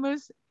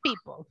famous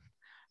people,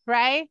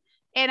 right?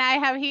 And I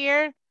have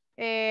here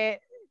the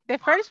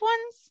first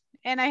ones,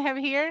 and I have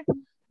here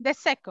the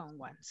second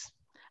ones.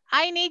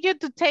 I need you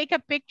to take a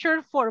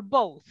picture for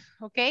both,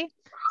 okay?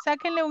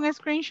 Sáquenle un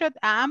screenshot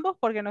a ambos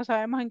porque no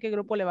sabemos en qué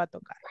grupo le va a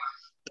tocar.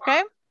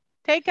 Okay?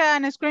 Take a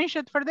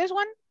screenshot for this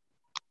one.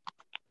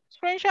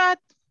 Screenshot.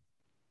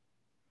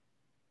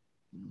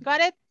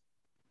 Got it?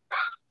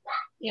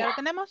 ¿Ya lo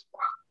tenemos?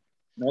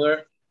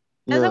 Mother.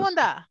 La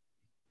segunda.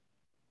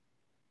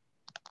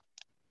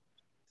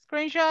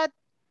 Screenshot.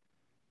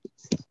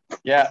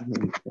 Yeah.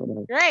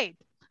 Great.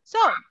 So,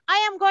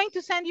 I am going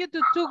to send you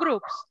to two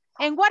groups.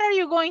 And what are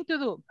you going to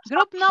do?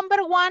 Group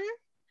number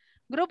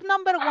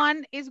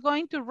one is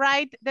going to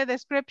write the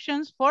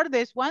descriptions for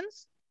these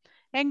ones.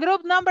 And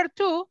group number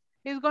two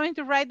is going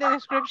to write the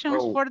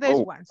descriptions for these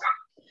ones.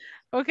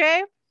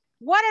 Okay?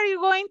 What are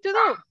you going to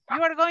do?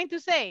 You are going to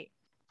say,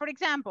 for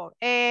example,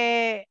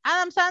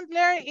 Adam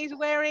Sandler is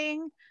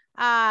wearing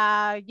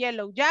a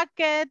yellow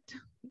jacket,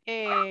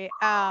 a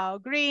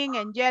green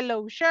and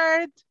yellow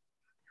shirt,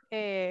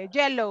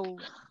 yellow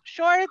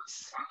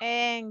shorts,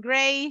 and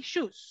gray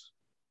shoes.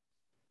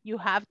 You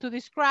have to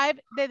describe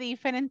the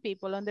different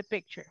people on the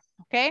picture,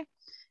 okay?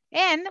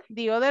 And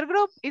the other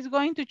group is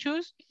going to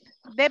choose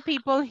the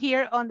people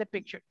here on the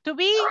picture. To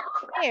be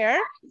fair,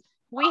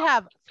 we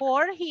have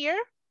 4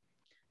 here.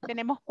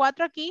 Tenemos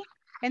 4 aquí.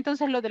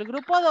 Entonces los del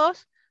grupo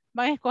 2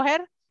 van a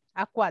escoger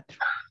a 4,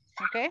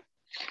 ¿ok?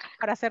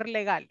 Para ser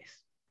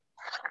legales,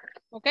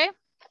 ¿ok?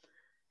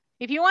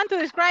 If you want to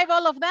describe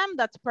all of them,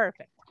 that's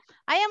perfect.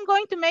 I am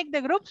going to make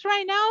the groups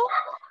right now,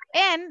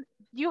 and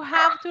you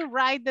have to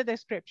write the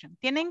description.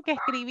 Tienen que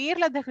escribir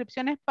las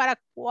descripciones para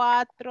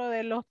 4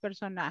 de los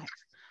personajes,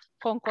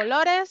 con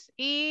colores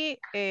y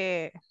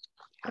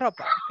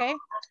ropa, ¿ok?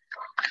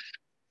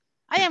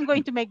 I am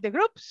going to make the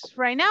groups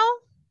right now.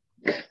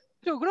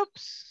 2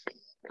 groups.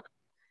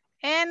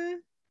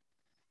 And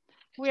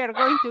we are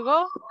going to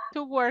go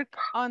to work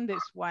on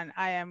this one.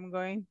 I am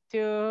going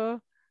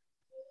to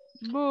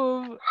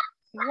move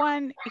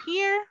one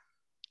here.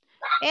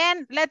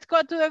 And let's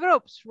go to the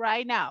groups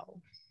right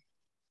now.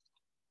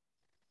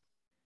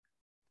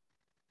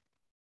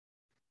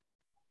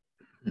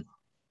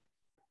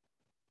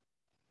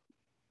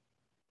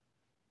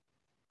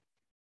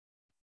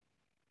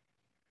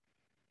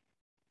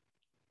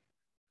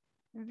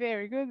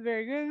 Very good,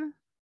 very good.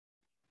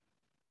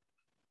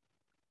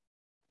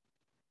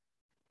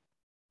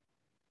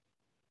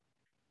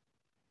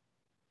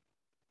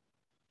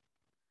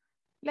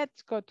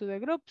 Let's go to the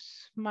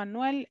groups.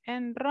 Manuel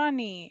and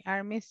Ronnie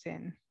are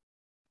missing.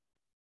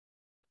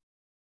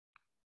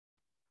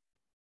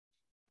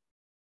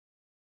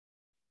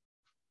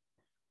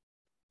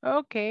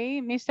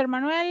 Okay, Mr.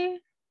 Manuel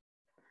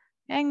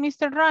and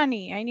Mr.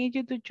 Ronnie, I need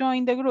you to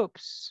join the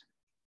groups.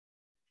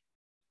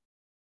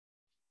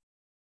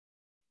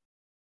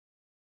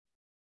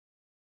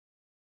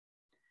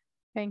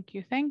 Thank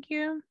you, thank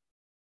you.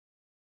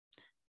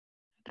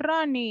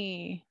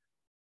 Ronnie,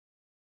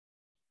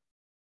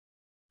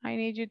 I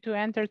need you to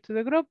enter to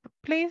the group,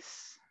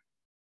 please.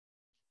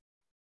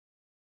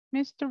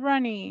 Mr.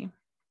 Ronnie.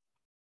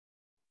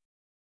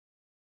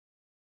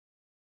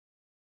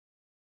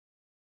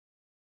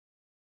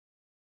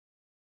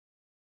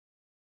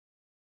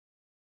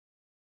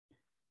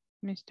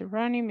 Mr.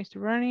 Ronnie, Mr.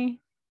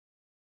 Ronnie.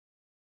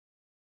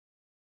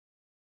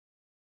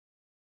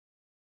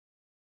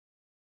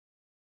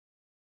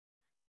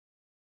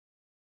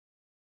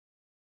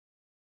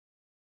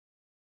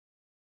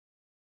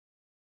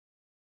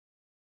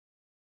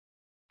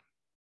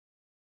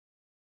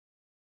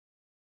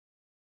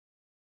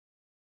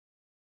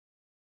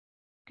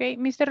 Ok,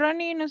 Mr.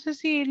 Ronnie, no sé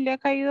si le ha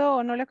caído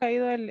o no le ha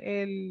caído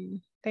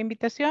la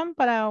invitación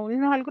para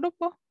unirnos al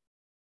grupo.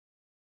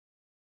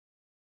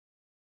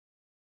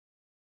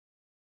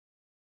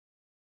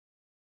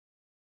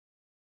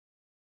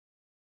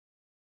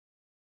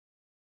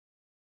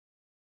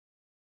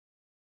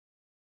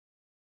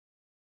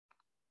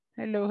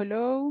 Hello,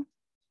 hello.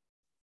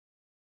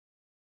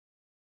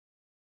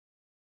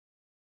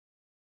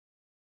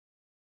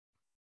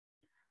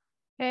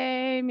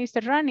 Hey,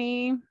 Mr.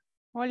 Ronnie.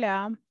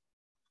 Hola.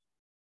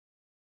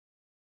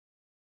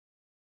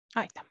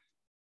 Ahí está.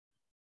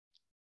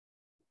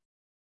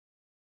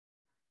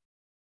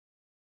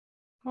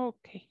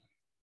 Ok.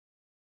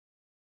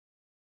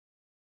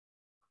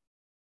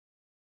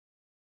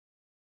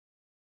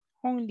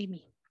 Only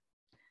me.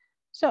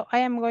 So I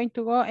am going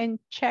to go and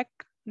check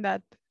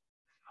that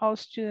all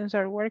students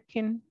are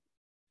working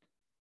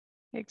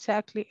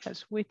exactly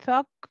as we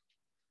thought.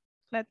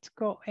 Let's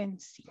go and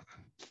see.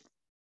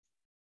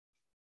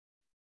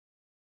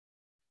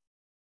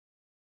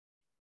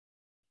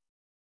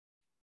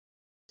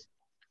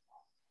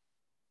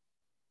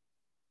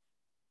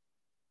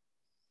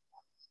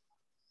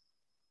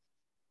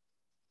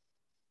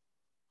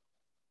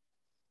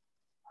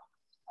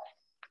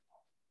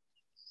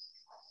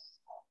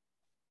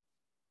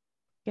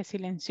 Qué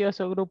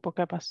silencioso grupo,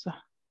 ¿qué pasó?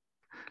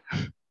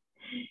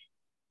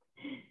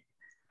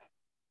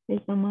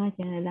 Estamos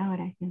haciendo las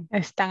oraciones.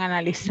 Están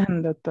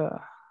analizando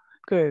todo.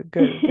 Good,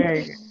 good,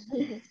 very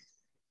good.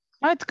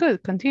 Oh, it's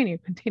good. Continue,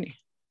 continue.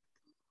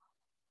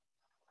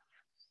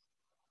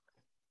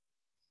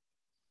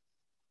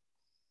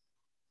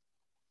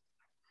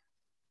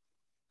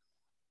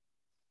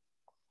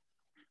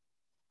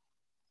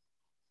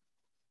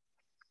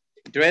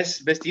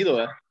 Dress,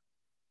 vestido, ¿eh?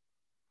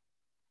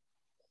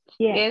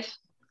 Yes.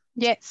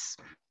 Yes.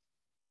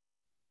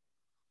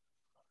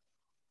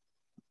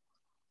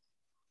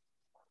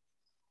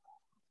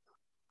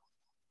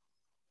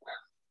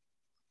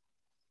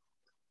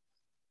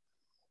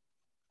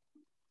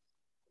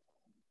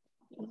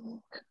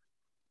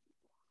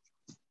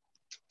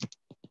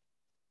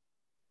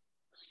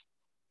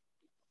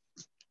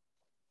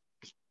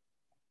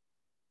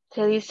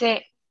 Se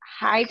dice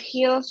high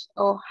heels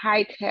o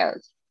high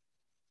heels.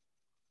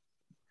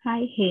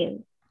 High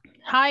heel.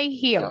 High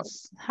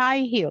heels.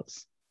 High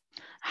heels.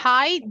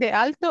 High de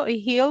alto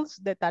y heels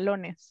de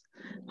talones.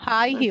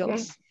 High Okay.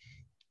 heels.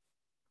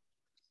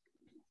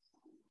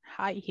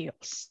 High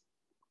heels.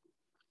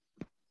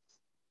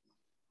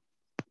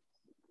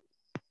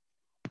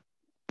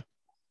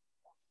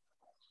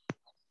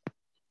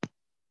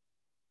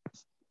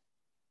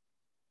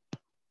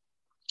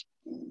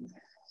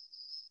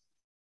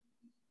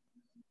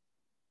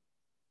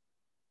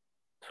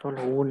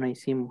 Solo una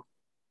hicimos.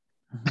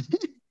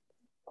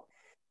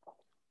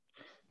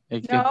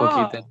 Es que No,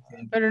 poquita.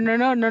 pero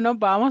no nos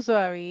vamos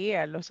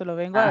todavía. Solo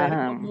vengo a ver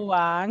Ah, cómo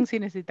van, si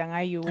necesitan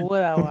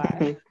ayuda o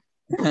algo.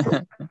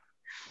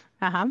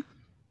 Ajá.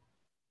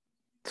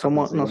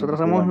 nosotros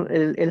somos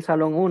el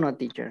salón 1,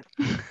 teacher.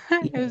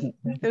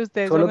 Y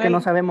Ustedes solo son que no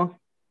el... sabemos,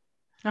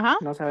 Ajá.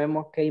 no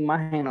sabemos qué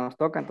imagen nos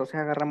toca, entonces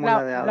agarramos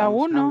la de La Adam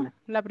 1, Sandler.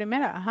 la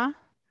primera, ajá.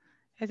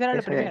 Esa era la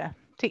Esa es. primera,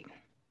 sí.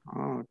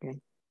 Ah, ok.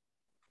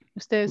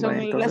 Ustedes son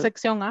Bueno, la entonces,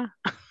 sección A.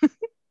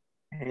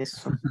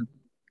 eso.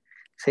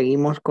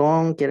 Seguimos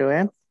con, quiero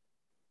ver,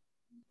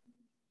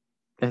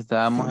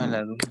 Estábamos en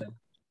la duda.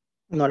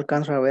 no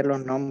alcanzo a ver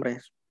los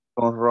nombres.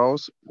 Con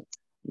Rose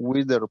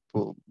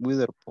Witherspoon.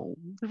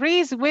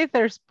 Reese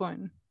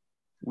Witherspoon.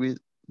 With,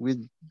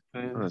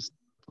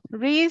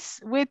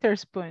 Reese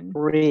Witherspoon.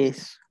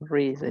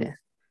 Reese.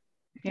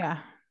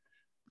 Ya.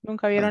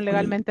 Nunca vieron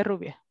legalmente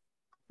rubia.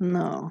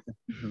 No.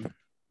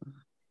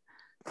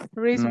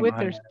 Reese No,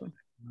 Witherspoon.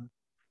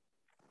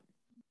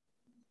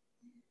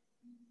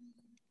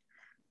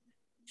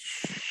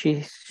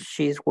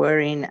 She's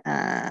wearing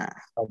a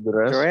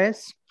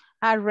dress.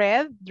 A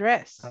red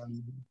dress.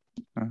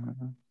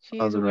 Ajá.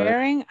 She's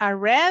wearing a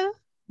red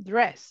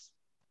dress.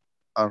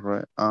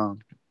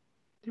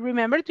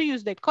 Remember to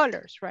use the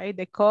colors, right?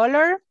 The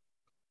color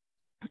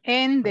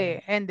and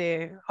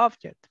the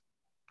object.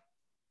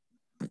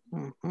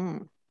 Mm-hmm.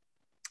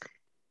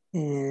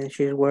 And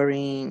she's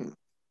wearing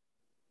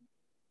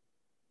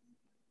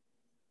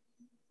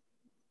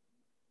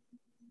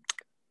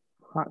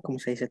 ¿cómo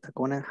se dice?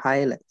 Tacones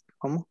highlight.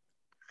 ¿Cómo?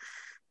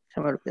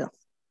 Se me olvidó.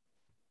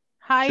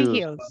 High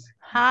heels.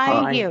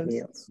 High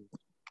heels.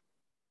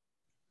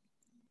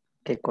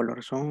 ¿Qué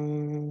color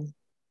son?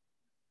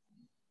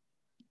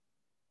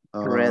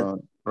 Red.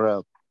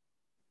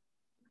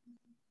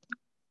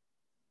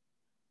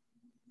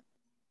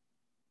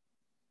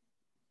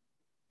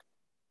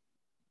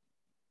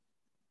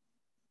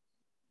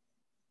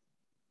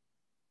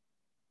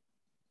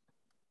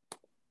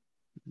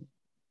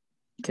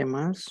 ¿Qué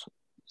más?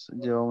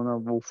 Lleva una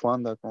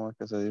bufanda, ¿cómo es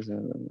que se dice?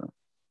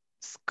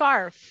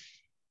 Scarf.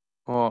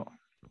 Oh.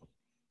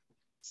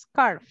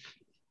 Scarf.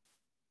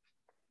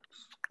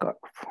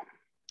 Scarf.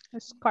 A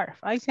scarf.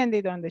 I send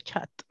it on the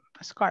chat.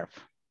 A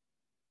scarf.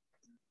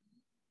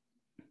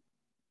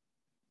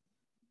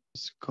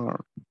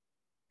 Scarf.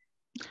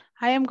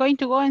 I am going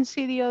to go and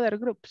see the other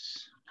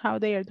groups, how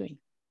they are doing.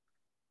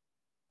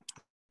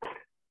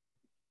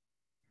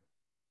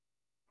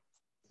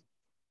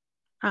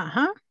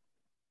 Ajá.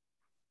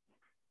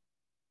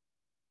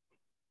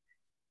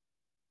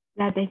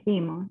 La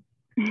decimos.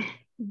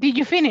 Did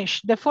you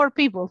finish the 4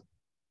 people?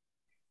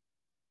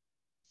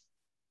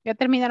 Ya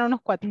terminaron los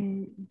 4.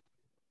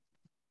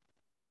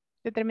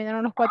 Ya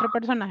terminaron los 4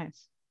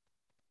 personajes.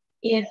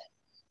 Yes.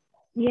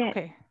 Yes.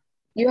 Okay.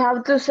 You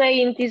have to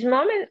say in this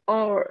moment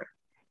or?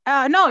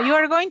 No, you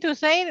are going to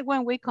say it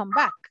when we come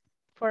back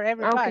for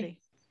everybody.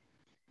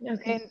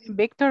 Okay. And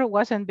Victor,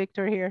 wasn't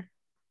Victor here?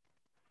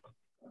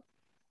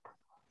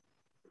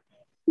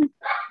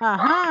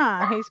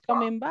 He's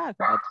coming back,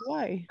 that's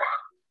why.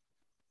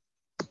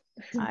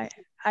 I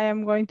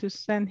am going to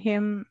send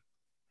him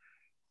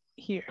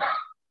here.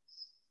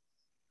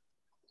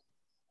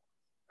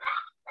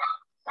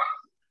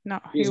 No,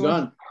 He's he was,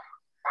 gone.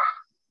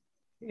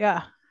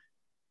 yeah.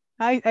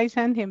 I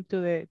sent him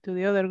to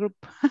the other group.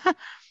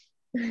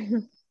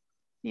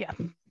 Yeah.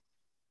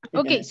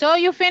 Okay, so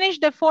you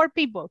finished the 4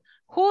 people.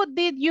 Who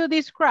did you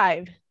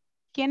describe?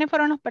 ¿Quiénes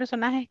fueron los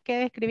personajes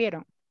que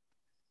describieron?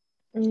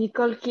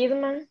 Nicole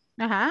Kidman.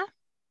 Ajá.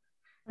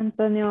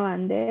 Antonio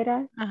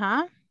Banderas,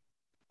 Ajá.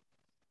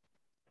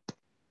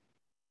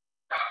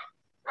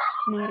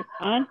 Mark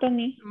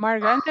Anthony,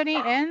 Mark Anthony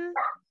and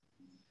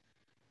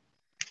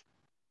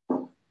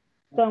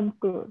Tom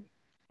Cruise.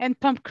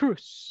 Tom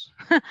Cruise,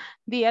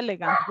 the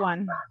elegant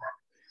one.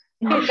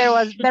 Hey,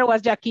 there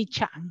was Jackie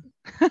Chan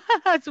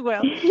as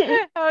well.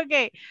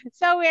 Okay,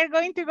 so we are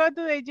going to go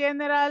to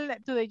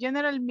the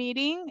general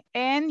meeting,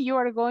 and you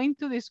are going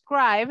to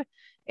describe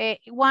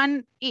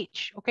one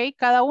each. Okay,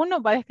 cada uno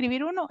va a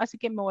describir uno, así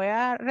que me voy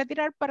a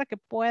retirar para que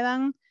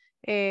puedan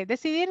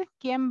decidir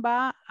quién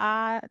va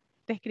a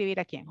describir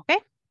a quién. Okay.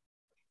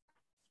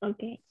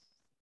 Okay.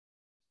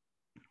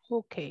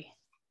 Okay.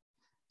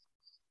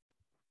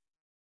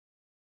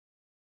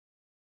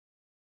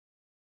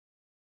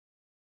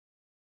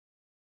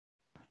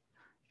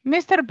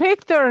 Mr.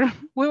 Victor,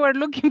 we were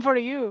looking for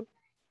you.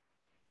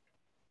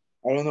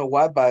 I don't know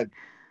what, but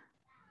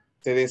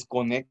se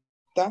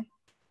desconecta.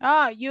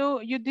 Ah,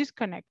 you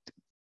disconnect.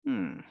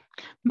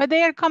 But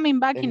they are coming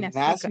back in a And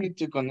ask second. me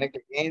to connect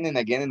again and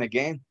again and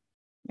again.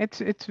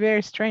 It's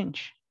very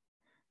strange.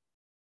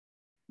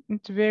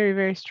 It's very,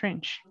 very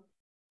strange.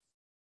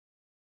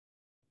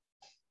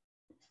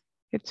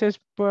 It says,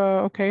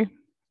 okay.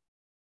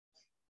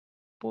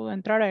 Pudo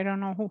entrar, I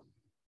don't know who.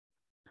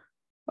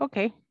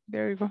 Okay,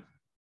 there you go.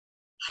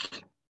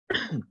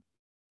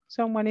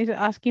 Someone is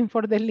asking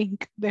for the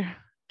link there.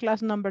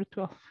 Class number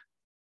 12.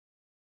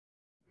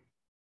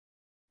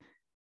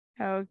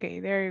 Okay,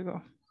 there you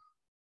go.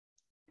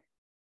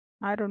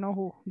 I don't know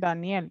who.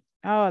 Daniel.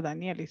 Oh,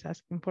 Daniel is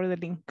asking for the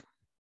link.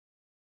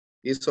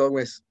 He's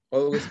always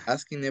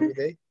asking every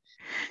day.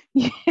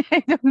 Yeah,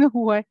 I don't know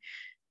why.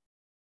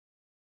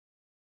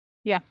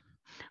 Yeah.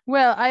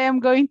 Well, I am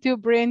going to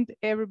bring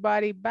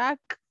everybody back.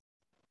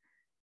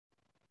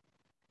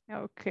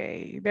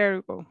 Okay, there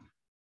we go.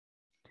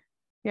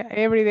 Yeah,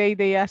 every day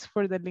they ask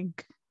for the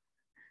link.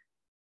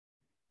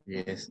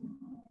 Yes.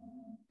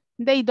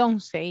 They don't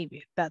save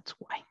it, that's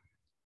why.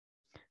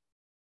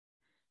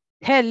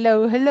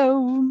 Hello,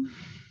 hello.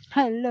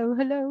 Hello,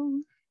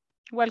 hello.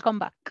 Welcome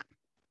back.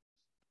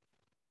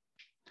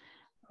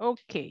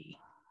 Okay,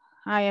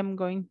 I am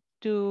going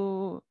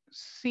to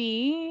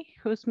see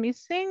who's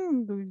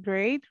missing.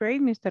 Great,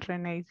 great. Mr.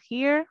 Rene is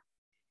here.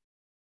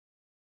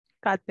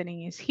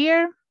 Catherine is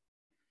here.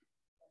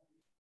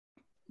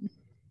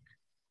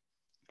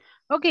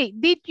 Okay,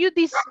 did you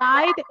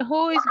decide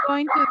who is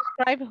going to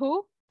describe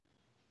who?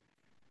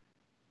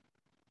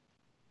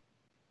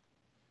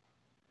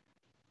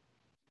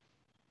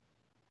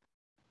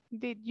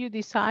 Did you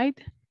decide?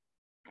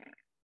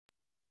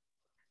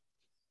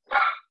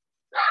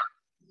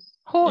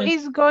 Who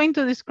is going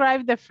to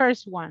describe the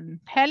first one?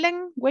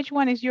 Helen, which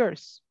one is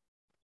yours?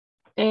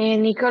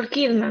 Nicole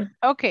Kidman.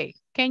 Okay,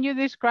 can you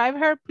describe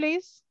her,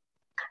 please?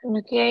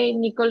 Okay,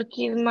 Nicole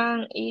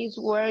Kidman is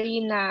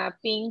wearing a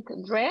pink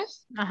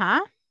dress.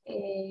 Uh-huh.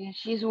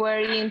 She's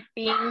wearing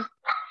pink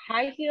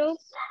high heels.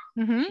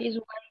 She's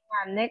wearing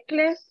a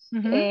necklace.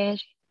 And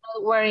she's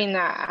not wearing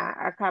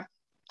a cap.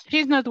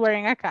 She's not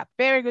wearing a cap.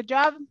 Very good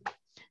job.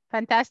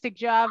 Fantastic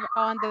job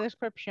on the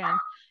description.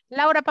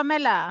 Laura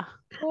Pamela,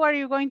 who are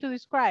you going to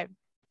describe?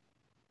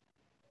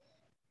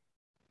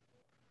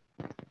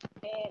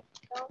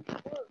 Tom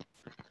Cruise.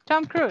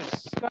 Tom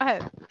Cruise, go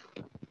ahead.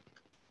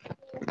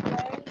 He's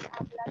wearing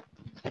a black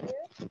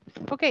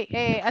t-shirt. Ok,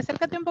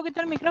 acércate un poquito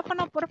al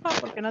micrófono, por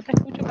favor, porque no te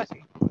escucho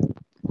casi.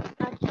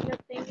 Aquí lo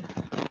tengo.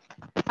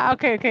 Ah,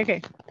 ok, ok,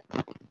 ok.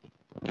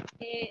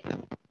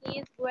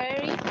 He's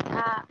wearing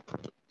a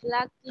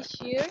black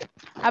t-shirt.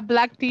 A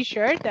black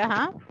t-shirt,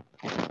 uh-huh.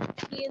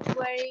 He is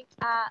wearing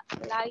a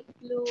light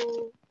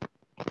blue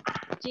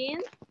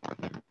jeans.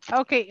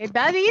 Okay,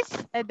 that is,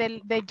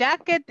 the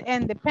jacket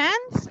and the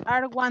pants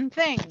are one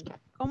thing.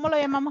 ¿Cómo lo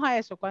llamamos a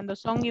eso? Cuando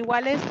son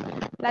iguales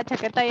la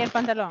chaqueta y el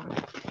pantalón.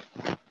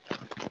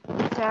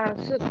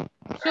 Suit.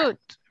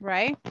 Suit,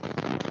 right?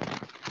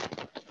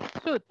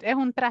 Suit, es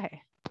un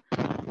traje.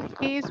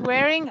 He is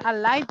wearing a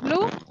light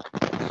blue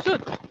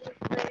suit. He is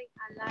wearing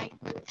a light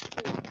blue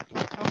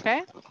suit.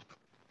 Okay.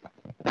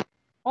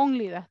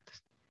 Only that.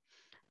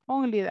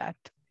 Only that.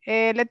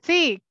 Let's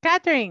see,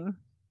 Catherine.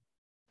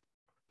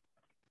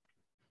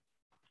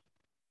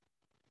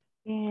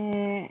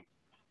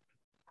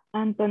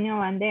 Antonio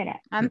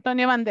Banderas.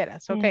 Antonio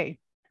Banderas, okay.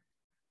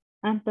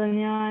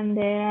 Antonio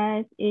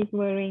Banderas is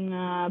wearing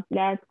a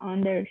black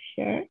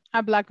undershirt.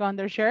 A black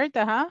undershirt,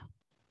 uh-huh.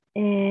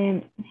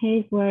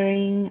 He's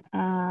wearing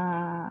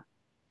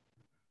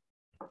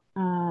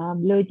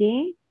blue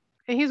jeans.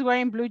 He's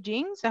wearing blue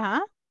jeans,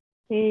 uh-huh.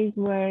 He's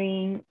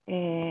wearing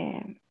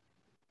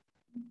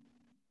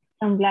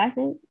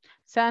sunglasses.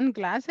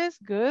 Sunglasses,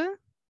 good.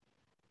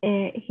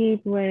 He's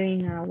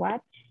wearing a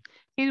watch.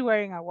 He's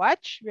wearing a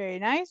watch, very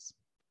nice.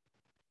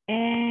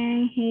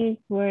 And he's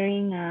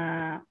wearing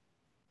a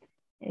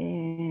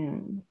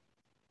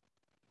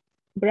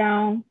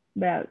brown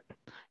belt.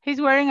 He's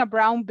wearing a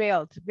brown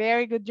belt.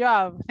 Very good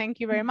job. Thank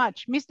you very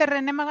much. Mr.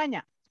 René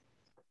Magaña.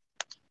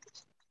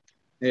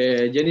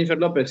 Jennifer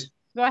Lopez.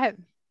 Go ahead.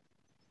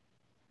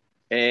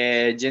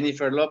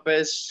 Jennifer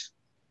Lopez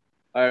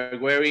are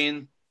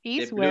wearing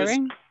Is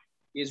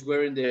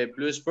wearing the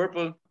blues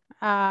purple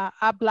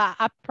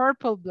a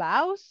purple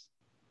blouse.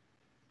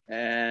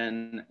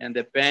 and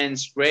the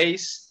pants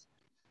grays.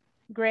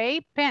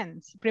 Gray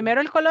pants.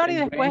 Primero el color y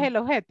después Gray. el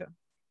objeto.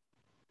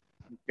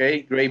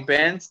 Okay, gray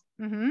pants.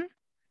 Mhm.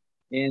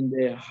 And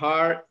the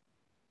heart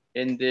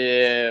and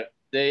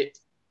they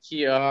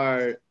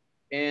here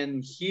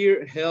and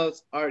here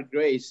heels are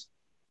grays.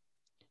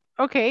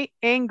 Okay,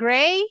 and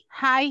gray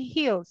high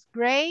heels.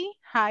 Gray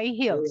high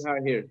heels. They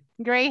are here.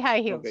 Gray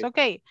high heels.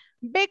 Okay.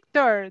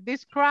 Victor,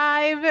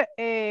 describe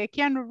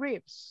Keanu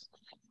Reeves.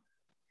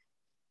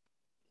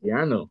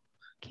 Keanu.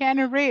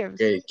 Keanu Reeves.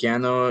 Okay,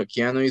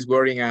 Keanu is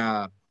wearing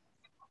a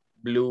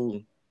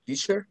blue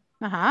t-shirt.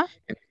 Uh-huh.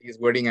 And he's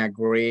wearing a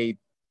gray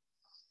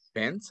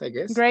pants, I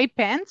guess. Gray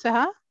pants,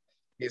 uh-huh.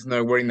 He's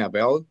not wearing a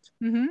belt.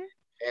 Mm-hmm.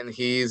 And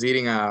he's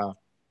eating a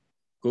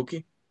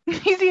cookie.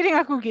 He's eating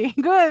a cookie.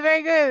 Good,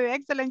 very good.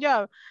 Excellent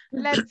job.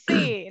 Let's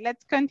see.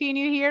 Let's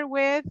continue here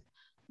with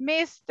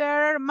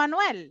Mr.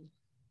 Manuel.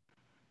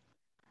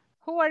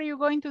 Who are you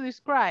going to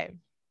describe?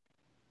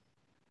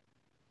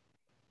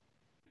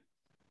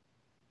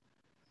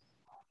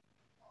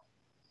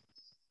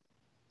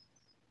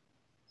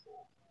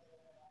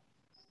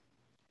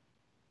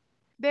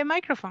 The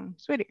microphone,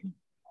 sweetie.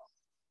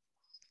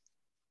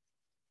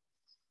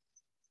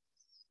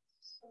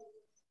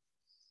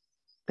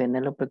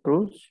 Penelope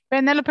Cruz.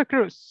 Penelope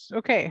Cruz,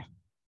 okay.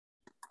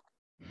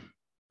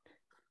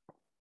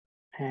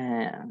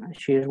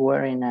 She's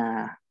wearing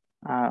a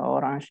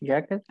orange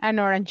jacket. An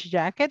orange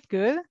jacket,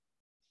 good.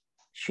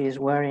 She's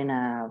wearing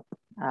a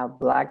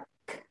black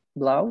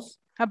blouse.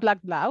 A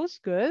black blouse,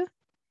 good.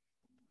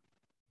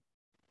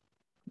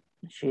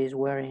 She's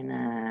wearing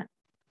a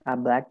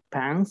black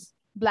pants.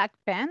 Black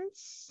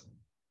pants.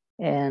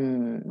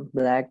 And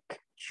black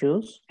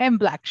shoes. And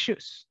black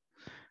shoes.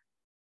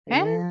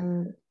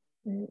 And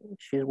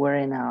she's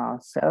wearing a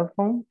cell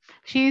phone.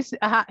 She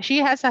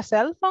has a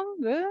cell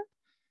phone, good.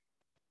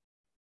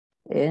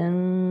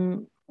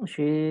 And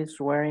she's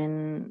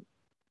wearing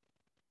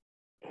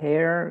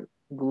hair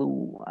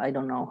glue. I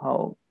don't know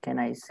how can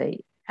I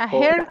say. A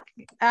hair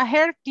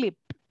clip.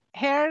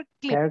 Hair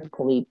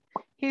clip.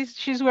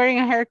 She's wearing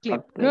a hair clip.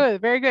 Okay.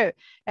 Good, very good.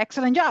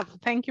 Excellent job.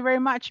 Thank you very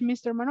much,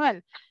 Mr.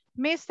 Manuel.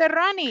 Mr.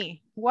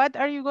 Rani, what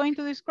are you going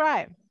to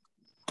describe?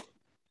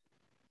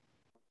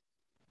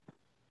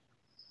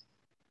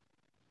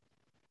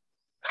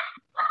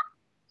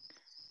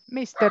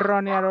 Mr.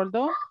 Ronnie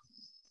Haroldo.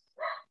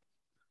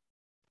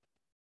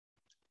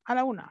 A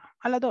la 1,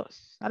 a las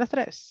 2, a las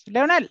 3.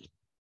 Leonel.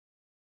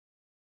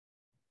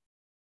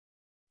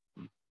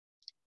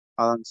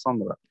 Adam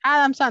Sandler.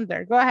 Adam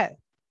Sandler, go ahead.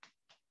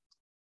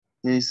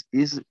 He's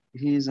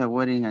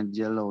wearing a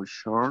yellow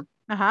shirt.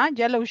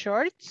 Yellow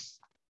shorts.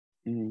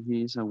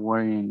 He's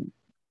wearing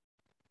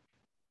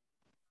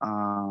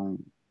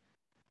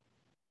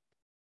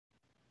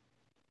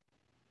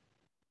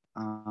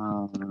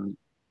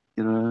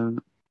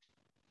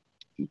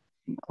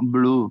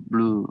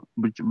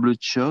blue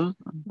shoes.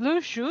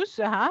 Blue shoes,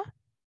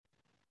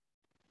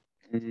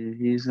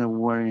 He's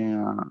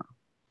wearing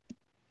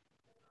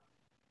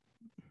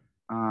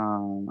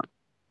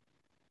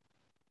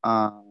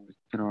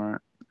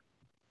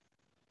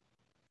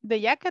the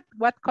jacket,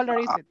 what color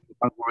is it?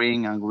 A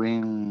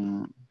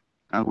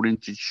green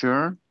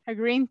t-shirt. A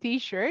green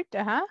t-shirt,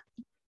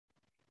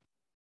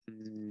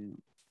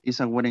 He's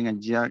wearing a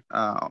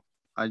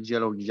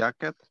yellow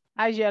jacket.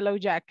 A yellow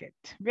jacket.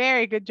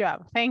 Very good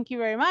job. Thank you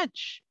very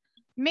much.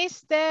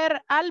 Mr.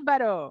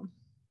 Alvaro.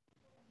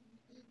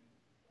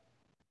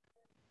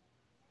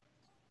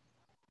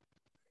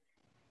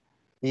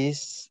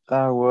 Is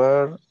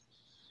our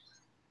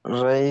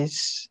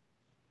race.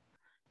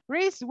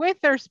 Reese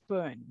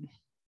Witherspoon.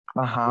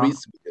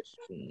 Reese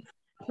Witherspoon.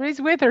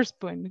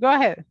 Witherspoon. Go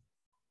ahead.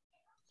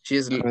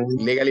 She's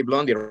legally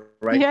blonde,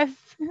 right? Yes.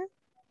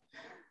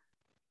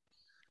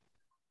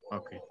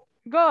 Okay.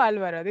 Go,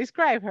 Alvaro.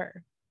 Describe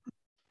her.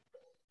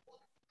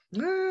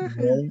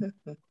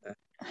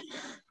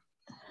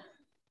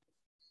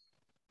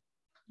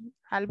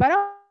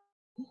 Alvaro.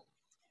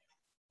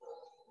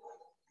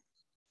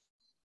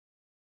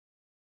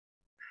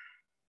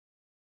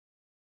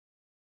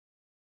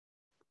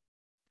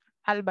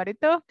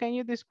 Alvarito, can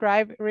you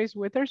describe Reese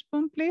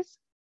Witherspoon, please?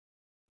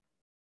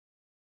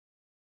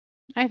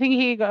 I think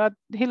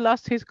he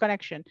lost his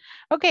connection.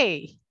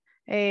 Okay.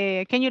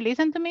 Can you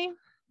listen to me?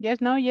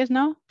 Yes, no, yes,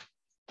 no?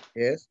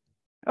 Yes.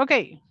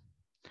 Okay.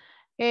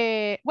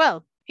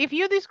 Well, if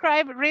you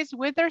describe Reese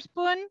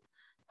Witherspoon,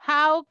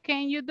 how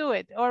can you do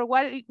it? Or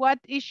what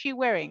is she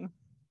wearing?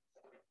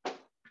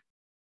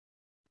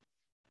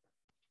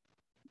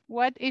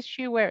 What is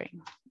she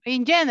wearing?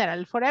 In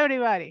general, for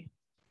everybody.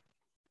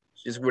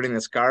 She's wearing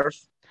a scarf.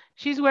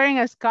 She's wearing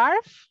a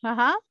scarf.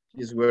 Uh-huh.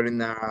 She's wearing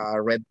a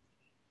red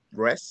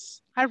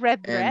dress. A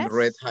red dress. And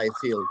red high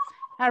heels.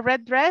 A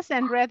red dress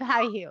and red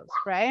high heels,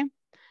 right?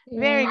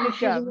 Very good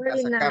job.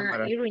 She's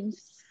wearing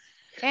earrings.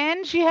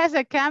 And she has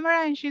a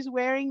camera and she's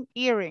wearing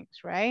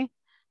earrings, right?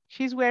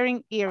 She's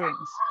wearing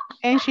earrings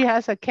and she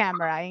has a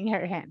camera in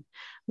her hand.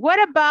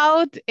 What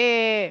about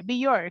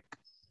Bjork?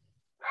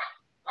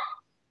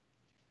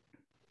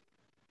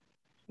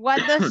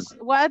 What does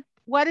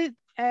what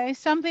is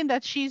something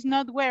that she's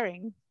not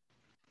wearing?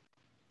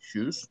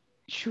 Shoes.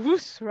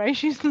 Shoes, right?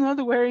 She's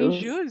not wearing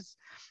shoes.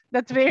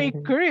 That's very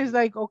curious.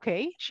 Like,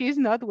 okay, she's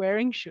not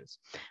wearing shoes.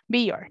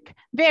 Bjork,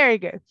 very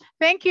good.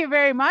 Thank you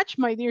very much,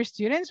 my dear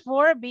students,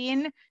 for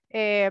being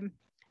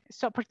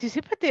so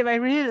participative. I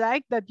really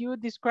like that you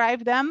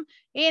describe them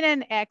in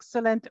an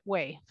excellent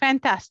way.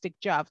 Fantastic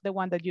job, the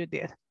one that you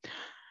did.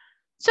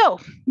 So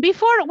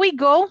before we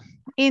go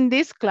in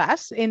this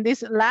class, in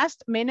these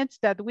last minutes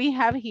that we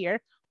have here,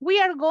 we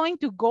are going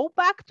to go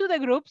back to the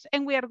groups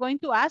and we are going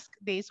to ask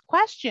these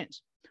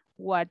questions.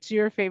 What's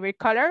your favorite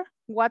color?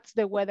 What's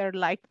the weather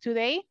like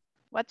today?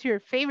 What's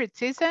your favorite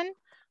season?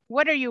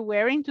 What are you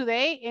wearing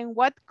today? And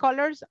what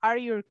colors are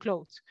your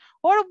clothes?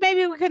 Or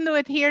maybe we can do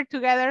it here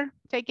together,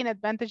 taking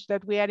advantage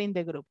that we are in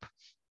the group.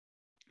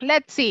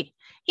 Let's see.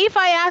 If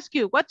I ask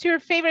you, what's your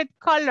favorite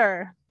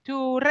color to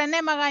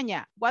René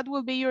Magaña? What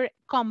will be your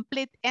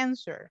complete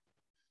answer?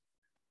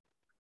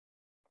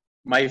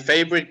 My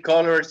favorite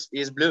colors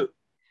is blue.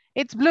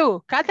 It's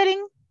blue.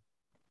 Catherine?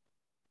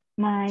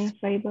 My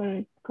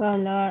favorite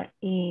color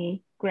is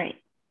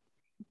gray.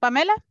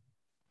 Pamela?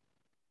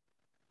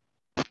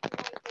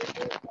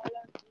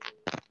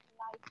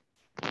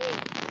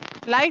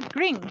 Light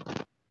green.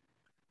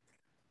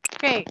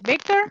 Okay,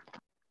 Victor?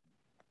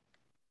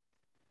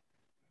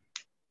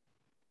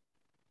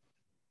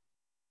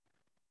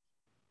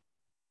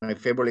 My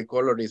favorite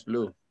color is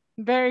blue.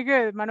 Very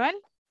good. Manuel?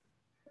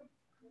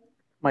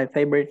 My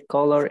favorite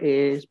color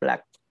is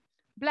black.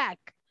 Black.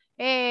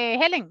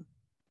 Helen?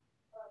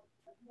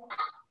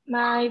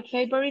 My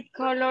favorite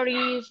color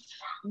is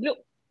blue.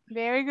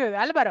 Very good.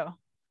 Álvaro?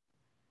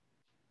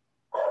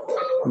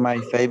 My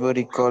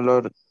favorite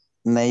color,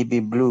 navy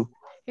blue.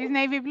 Is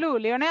navy blue.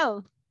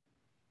 Leonel?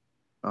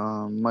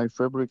 My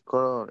favorite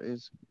color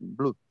is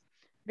blue.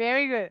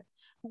 Very good.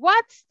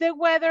 What's the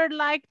weather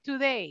like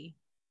today?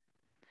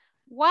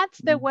 What's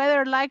the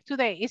weather like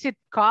today? Is it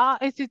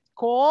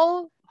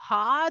cold,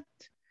 hot,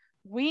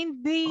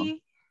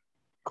 windy?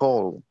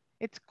 Cold.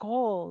 It's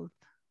cold.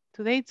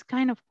 Today it's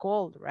kind of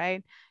cold,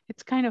 right?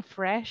 It's kind of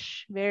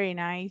fresh, very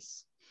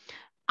nice.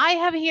 I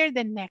have here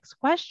the next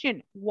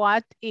question.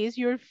 What is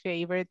your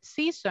favorite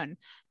season?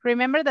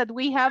 Remember that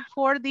we have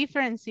 4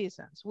 different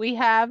seasons. We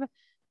have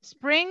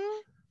spring,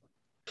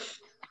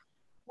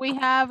 we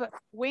have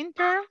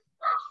winter,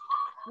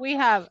 we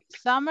have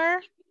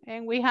summer,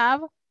 and we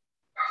have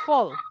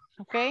fall,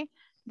 okay?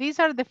 These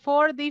are the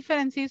 4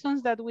 different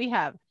seasons that we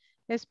have.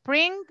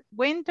 Spring,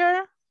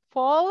 winter,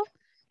 fall,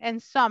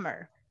 and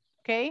summer,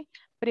 okay?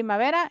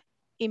 Primavera,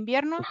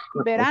 invierno,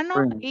 verano,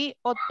 y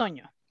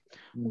otoño.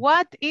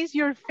 What is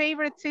your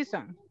favorite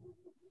season?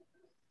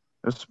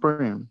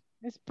 Spring.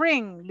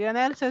 Spring.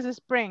 Lionel says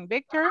spring.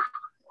 Victor?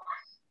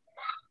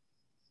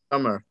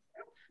 Summer.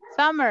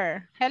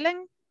 Summer.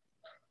 Helen?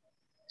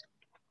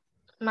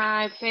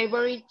 My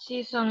favorite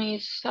season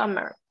is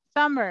summer.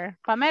 Summer.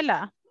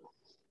 Pamela?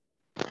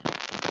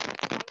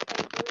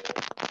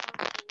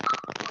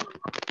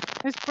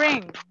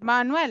 Spring.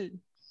 Manuel?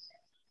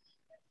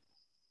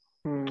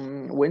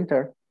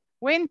 Winter.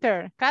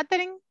 Winter.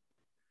 Catherine?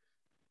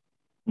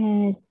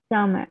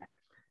 Summer.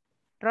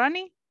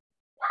 Ronnie?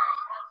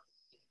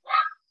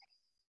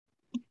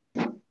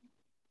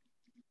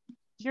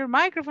 Your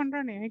microphone,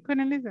 Ronnie. I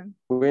couldn't listen.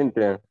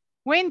 Winter.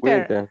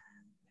 Winter.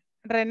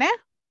 René?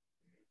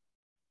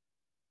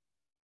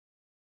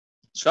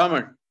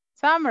 Summer.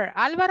 Summer.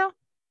 Álvaro?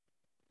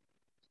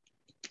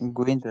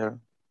 Winter.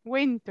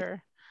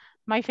 Winter.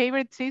 My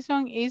favorite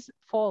season is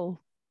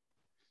fall.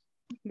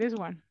 This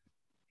one.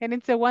 And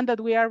it's the one that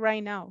we are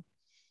right now.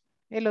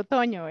 El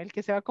otoño, el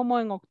que se va como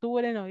en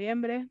octubre,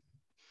 noviembre.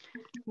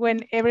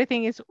 When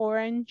everything is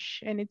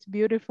orange and it's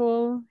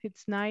beautiful,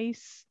 it's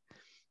nice.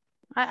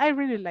 I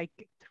really like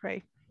it,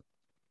 right?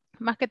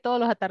 Más que todos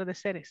los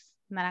atardeceres,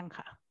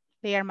 naranja.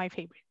 They are my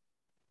favorite.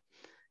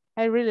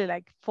 I really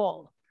like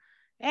fall.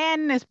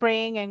 And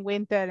spring and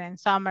winter and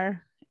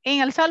summer.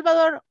 En El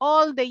Salvador,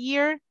 all the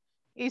year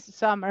is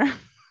summer.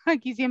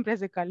 Aquí siempre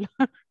hace calor.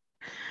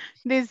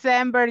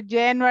 December,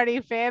 January,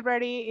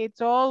 February,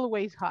 it's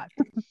always hot.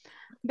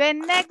 The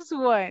next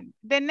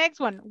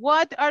one.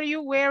 What are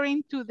you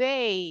wearing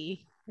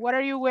today? What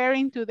are you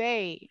wearing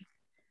today?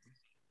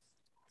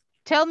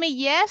 Tell me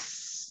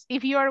yes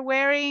if you are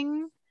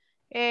wearing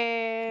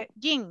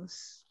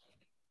jeans.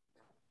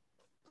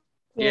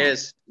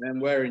 Yes, I'm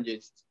wearing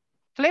jeans.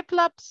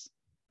 Flip-flops?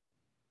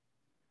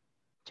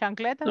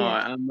 Chancletas? No,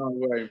 I'm not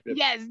wearing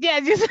flip-flops.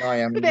 Yes. No, I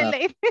am not.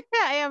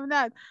 I am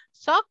not.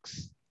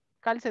 Socks?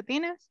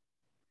 Calcetines?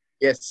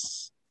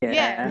 Yes.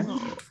 Yes.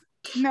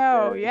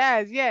 No,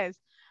 yes, yes.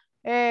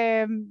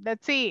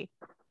 Let's see.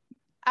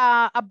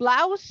 A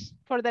blouse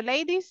for the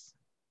ladies?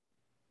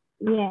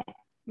 Yeah.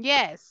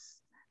 Yes.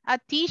 A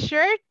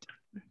t-shirt?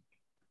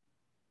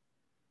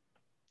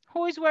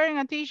 Who is wearing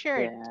a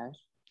t-shirt? Yes.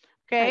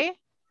 Okay.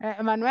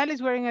 Manuel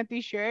is wearing a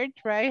t-shirt,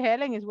 right?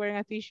 Helen is wearing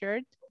a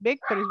t-shirt.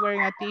 Victor is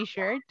wearing a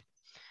t-shirt.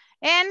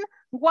 And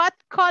what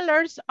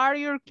colors are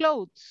your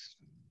clothes?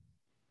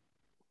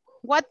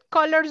 What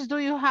colors do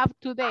you have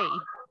today?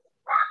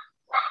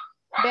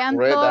 Vean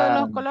Red todos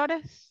los and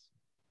colores.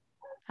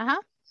 Ajá.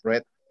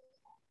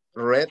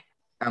 red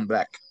and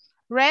black.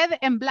 Red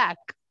and black.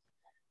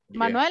 Yeah.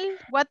 Manuel,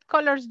 what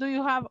colors do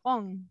you have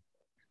on?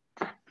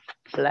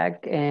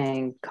 Black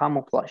and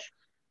camouflage.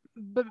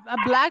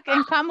 Black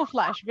and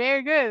camouflage.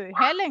 Very good.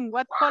 Helen,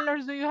 what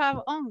colors do you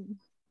have on?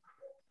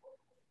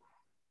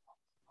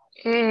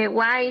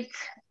 White,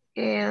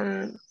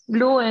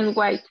 blue and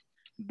white.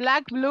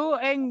 Black, blue,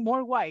 and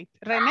more white.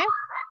 René?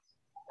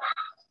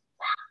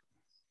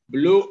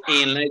 Blue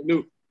and light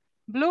blue.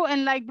 Blue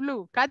and light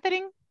blue.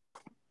 Catherine?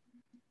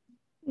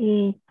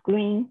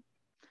 Green.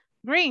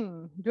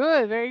 Green.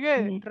 Good, very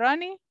good.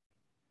 Ronnie?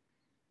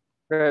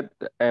 Red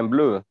and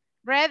blue.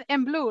 Red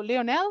and blue.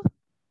 Lionel?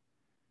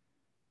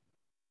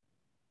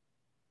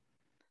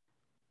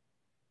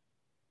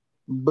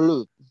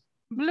 Blue.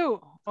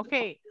 Blue.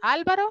 Okay.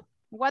 Álvaro,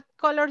 what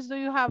colors do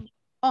you have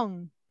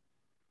on?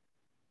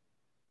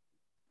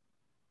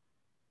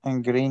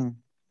 And green.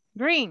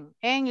 Green.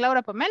 And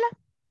Laura Pamela?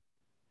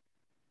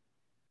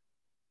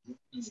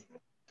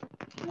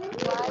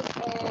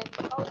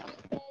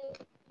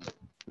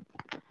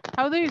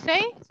 How do you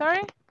say?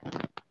 Sorry?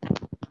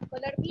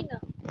 Color vino.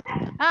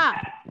 Ah,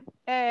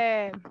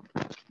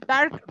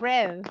 dark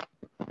red.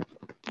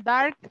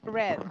 Dark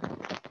red.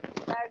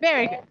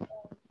 Very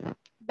good.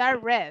 Dark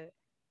red.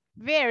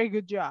 Very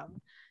good job.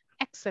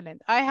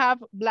 Excellent. I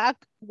have black,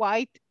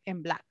 white,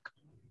 and black.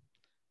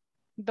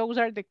 Those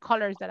are the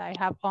colors that I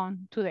have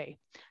on today.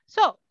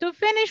 So to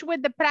finish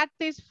with the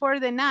practice for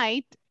the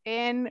night,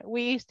 and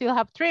we still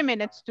have 3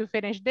 minutes to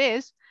finish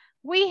this,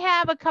 we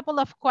have a couple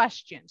of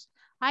questions.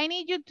 I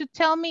need you to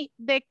tell me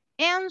the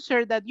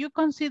answer that you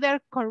consider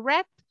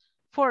correct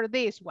for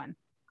this one.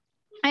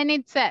 And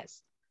it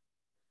says,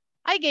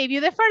 I gave you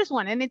the first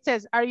one, and it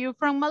says, are you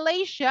from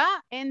Malaysia?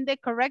 And the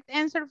correct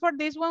answer for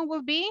this one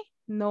will be,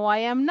 no, I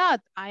am not.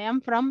 I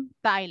am from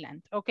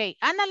Thailand. Okay,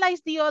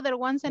 analyze the other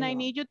ones, and I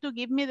need you to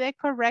give me the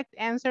correct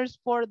answers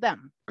for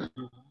them.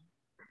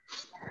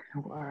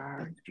 Where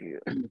are you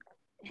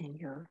and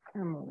your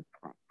family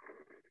from?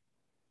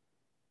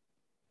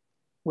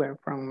 We're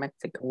from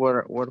Mexico.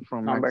 We're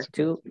from Number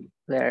Mexico. 2,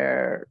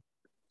 letter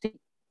C.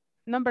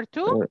 Number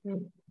 2?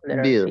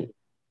 Letter Bill. C.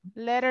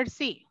 Letter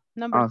C.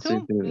 Number 2,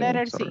 sí,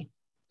 letter sorry. C.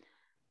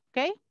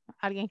 Okay,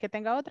 ¿alguien que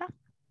tenga otra?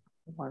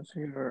 What's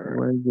your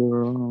Where's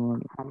your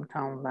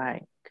hometown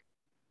like?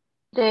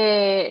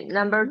 The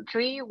number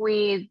 3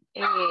 with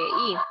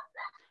E.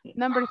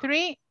 Number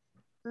 3,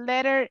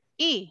 letter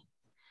E.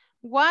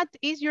 What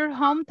is your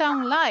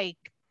hometown like?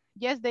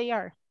 Yes, they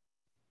are.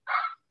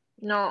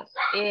 No,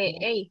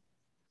 A.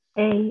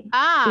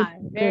 Ah,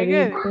 It's very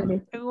good.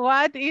 very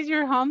What is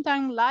your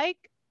hometown like?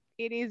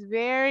 It is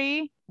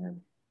very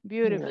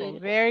beautiful.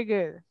 Very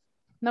good.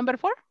 Number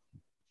 4?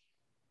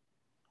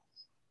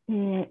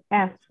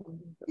 F.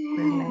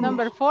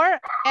 Number 4,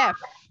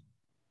 F.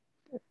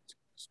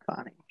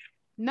 Spanish.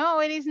 No,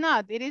 it is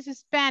not. It is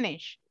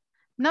Spanish.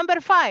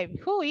 Number 5,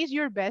 who is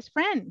your best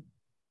friend?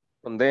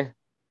 Con D.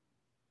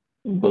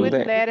 With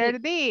D. letter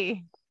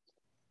D.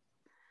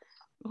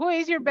 Who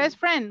is your best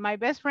friend? My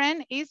best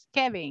friend is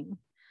Kevin.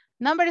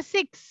 Number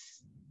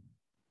 6.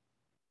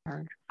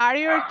 Are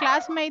your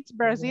classmates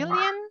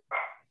Brazilian?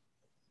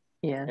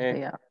 Yes,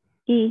 they are.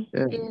 E.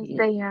 Yes,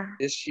 they are.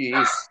 Yes, she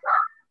is.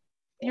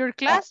 Your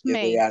Yes,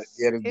 they are. classmates.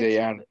 Yes, they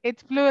are.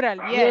 It's plural.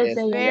 Yes, Yes,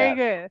 they are. very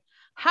good.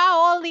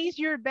 How old is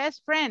your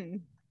best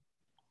friend?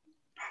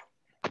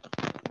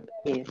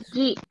 He's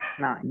G.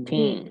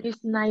 19. Is She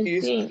is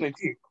 19.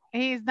 19.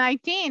 He's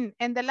 19.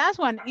 And the last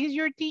one, is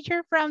your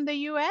teacher from the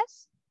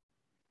US?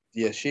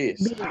 Yes, she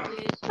is.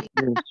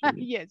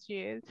 Yes, she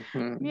is.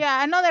 Mhm.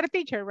 Yeah, another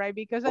teacher, right?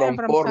 Because I am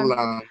From from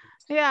Portland.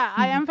 Yeah,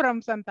 I am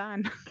from Santa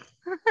Ana.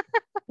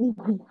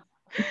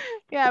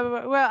 Yeah,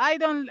 well, I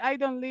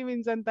don't live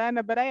in Santa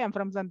Ana, but I am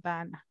from Santa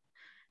Ana.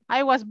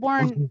 I was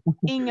born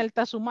in El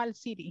Tazumal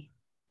City,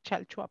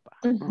 Chalchuapa.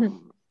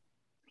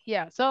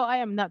 Yeah, so I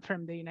am not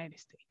from the United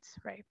States,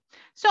 right?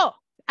 So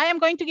I am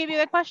going to give you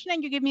the question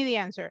and you give me the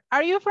answer.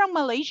 Are you from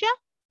Malaysia?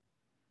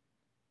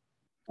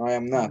 I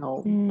am not.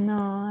 No.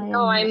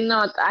 No, I'm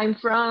not. I'm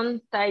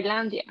from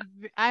Thailand.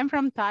 I'm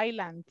from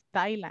Thailand.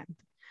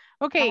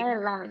 Okay,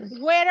 Thailand.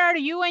 where are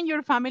you and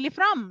your family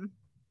from?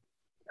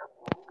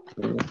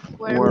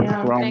 We're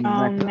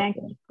from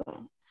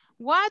Mexico.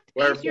 What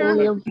We're is your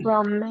We're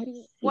from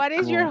Mexico. What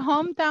is your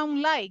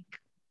hometown like?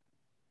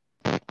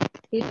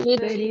 It's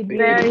very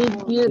very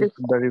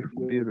beautiful. Very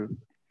beautiful.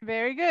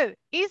 Very good.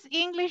 Is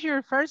English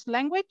your first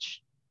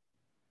language?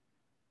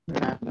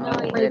 No,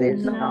 it it is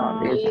is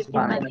not. No, It's it's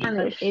not Spanish.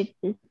 English.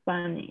 It's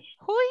Spanish.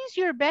 Who is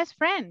your best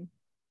friend?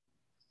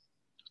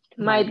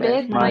 My My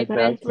best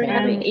best friend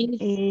friend is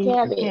is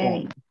Kevin.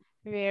 Kevin.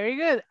 Very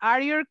good.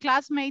 Are your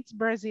classmates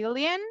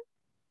Brazilian?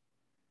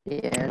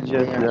 Yes,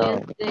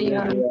 Yes, they they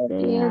are. are.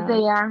 Yes,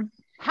 they are.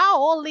 How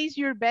old is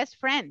your best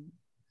friend?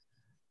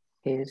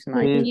 He's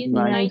He's 19.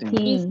 19.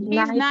 He's 19.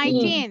 He's 19.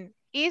 19.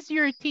 Is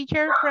your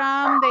teacher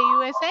from the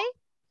USA?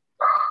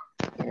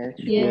 Yes,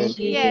 Yes,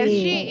 she Yes,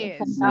 is. she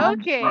is.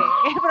 Okay.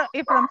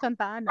 From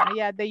Santa Ana.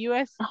 Yeah, the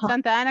US,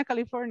 Santa Ana,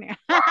 California.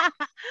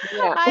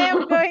 Yeah. I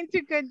am going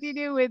to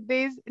continue with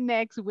this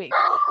next week.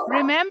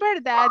 Remember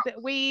that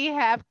we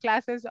have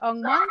classes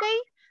on Monday.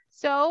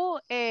 So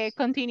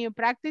continue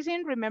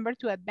practicing. Remember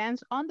to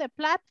advance on the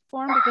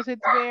platform because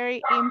it's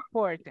very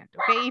important.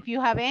 Okay, if you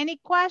have any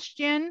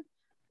question,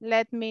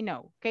 let me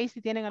know. Okay,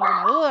 si tienen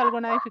alguna duda,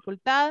 alguna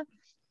dificultad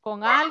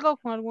con algo,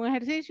 con algún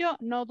ejercicio,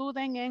 no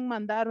duden en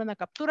mandar una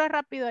captura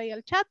rápida ahí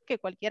al chat que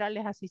cualquiera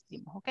les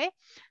asistimos. Okay,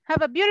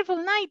 have a beautiful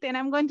night and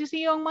I'm going to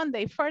see you on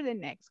Monday for the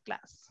next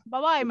class.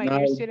 Bye-bye, my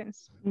dear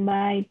students.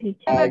 Bye, teacher.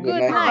 Have a Good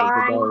good night.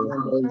 night.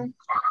 Bye.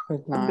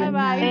 Good Good night.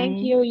 Bye-bye. Thank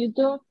you, you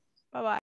too. Bye-bye.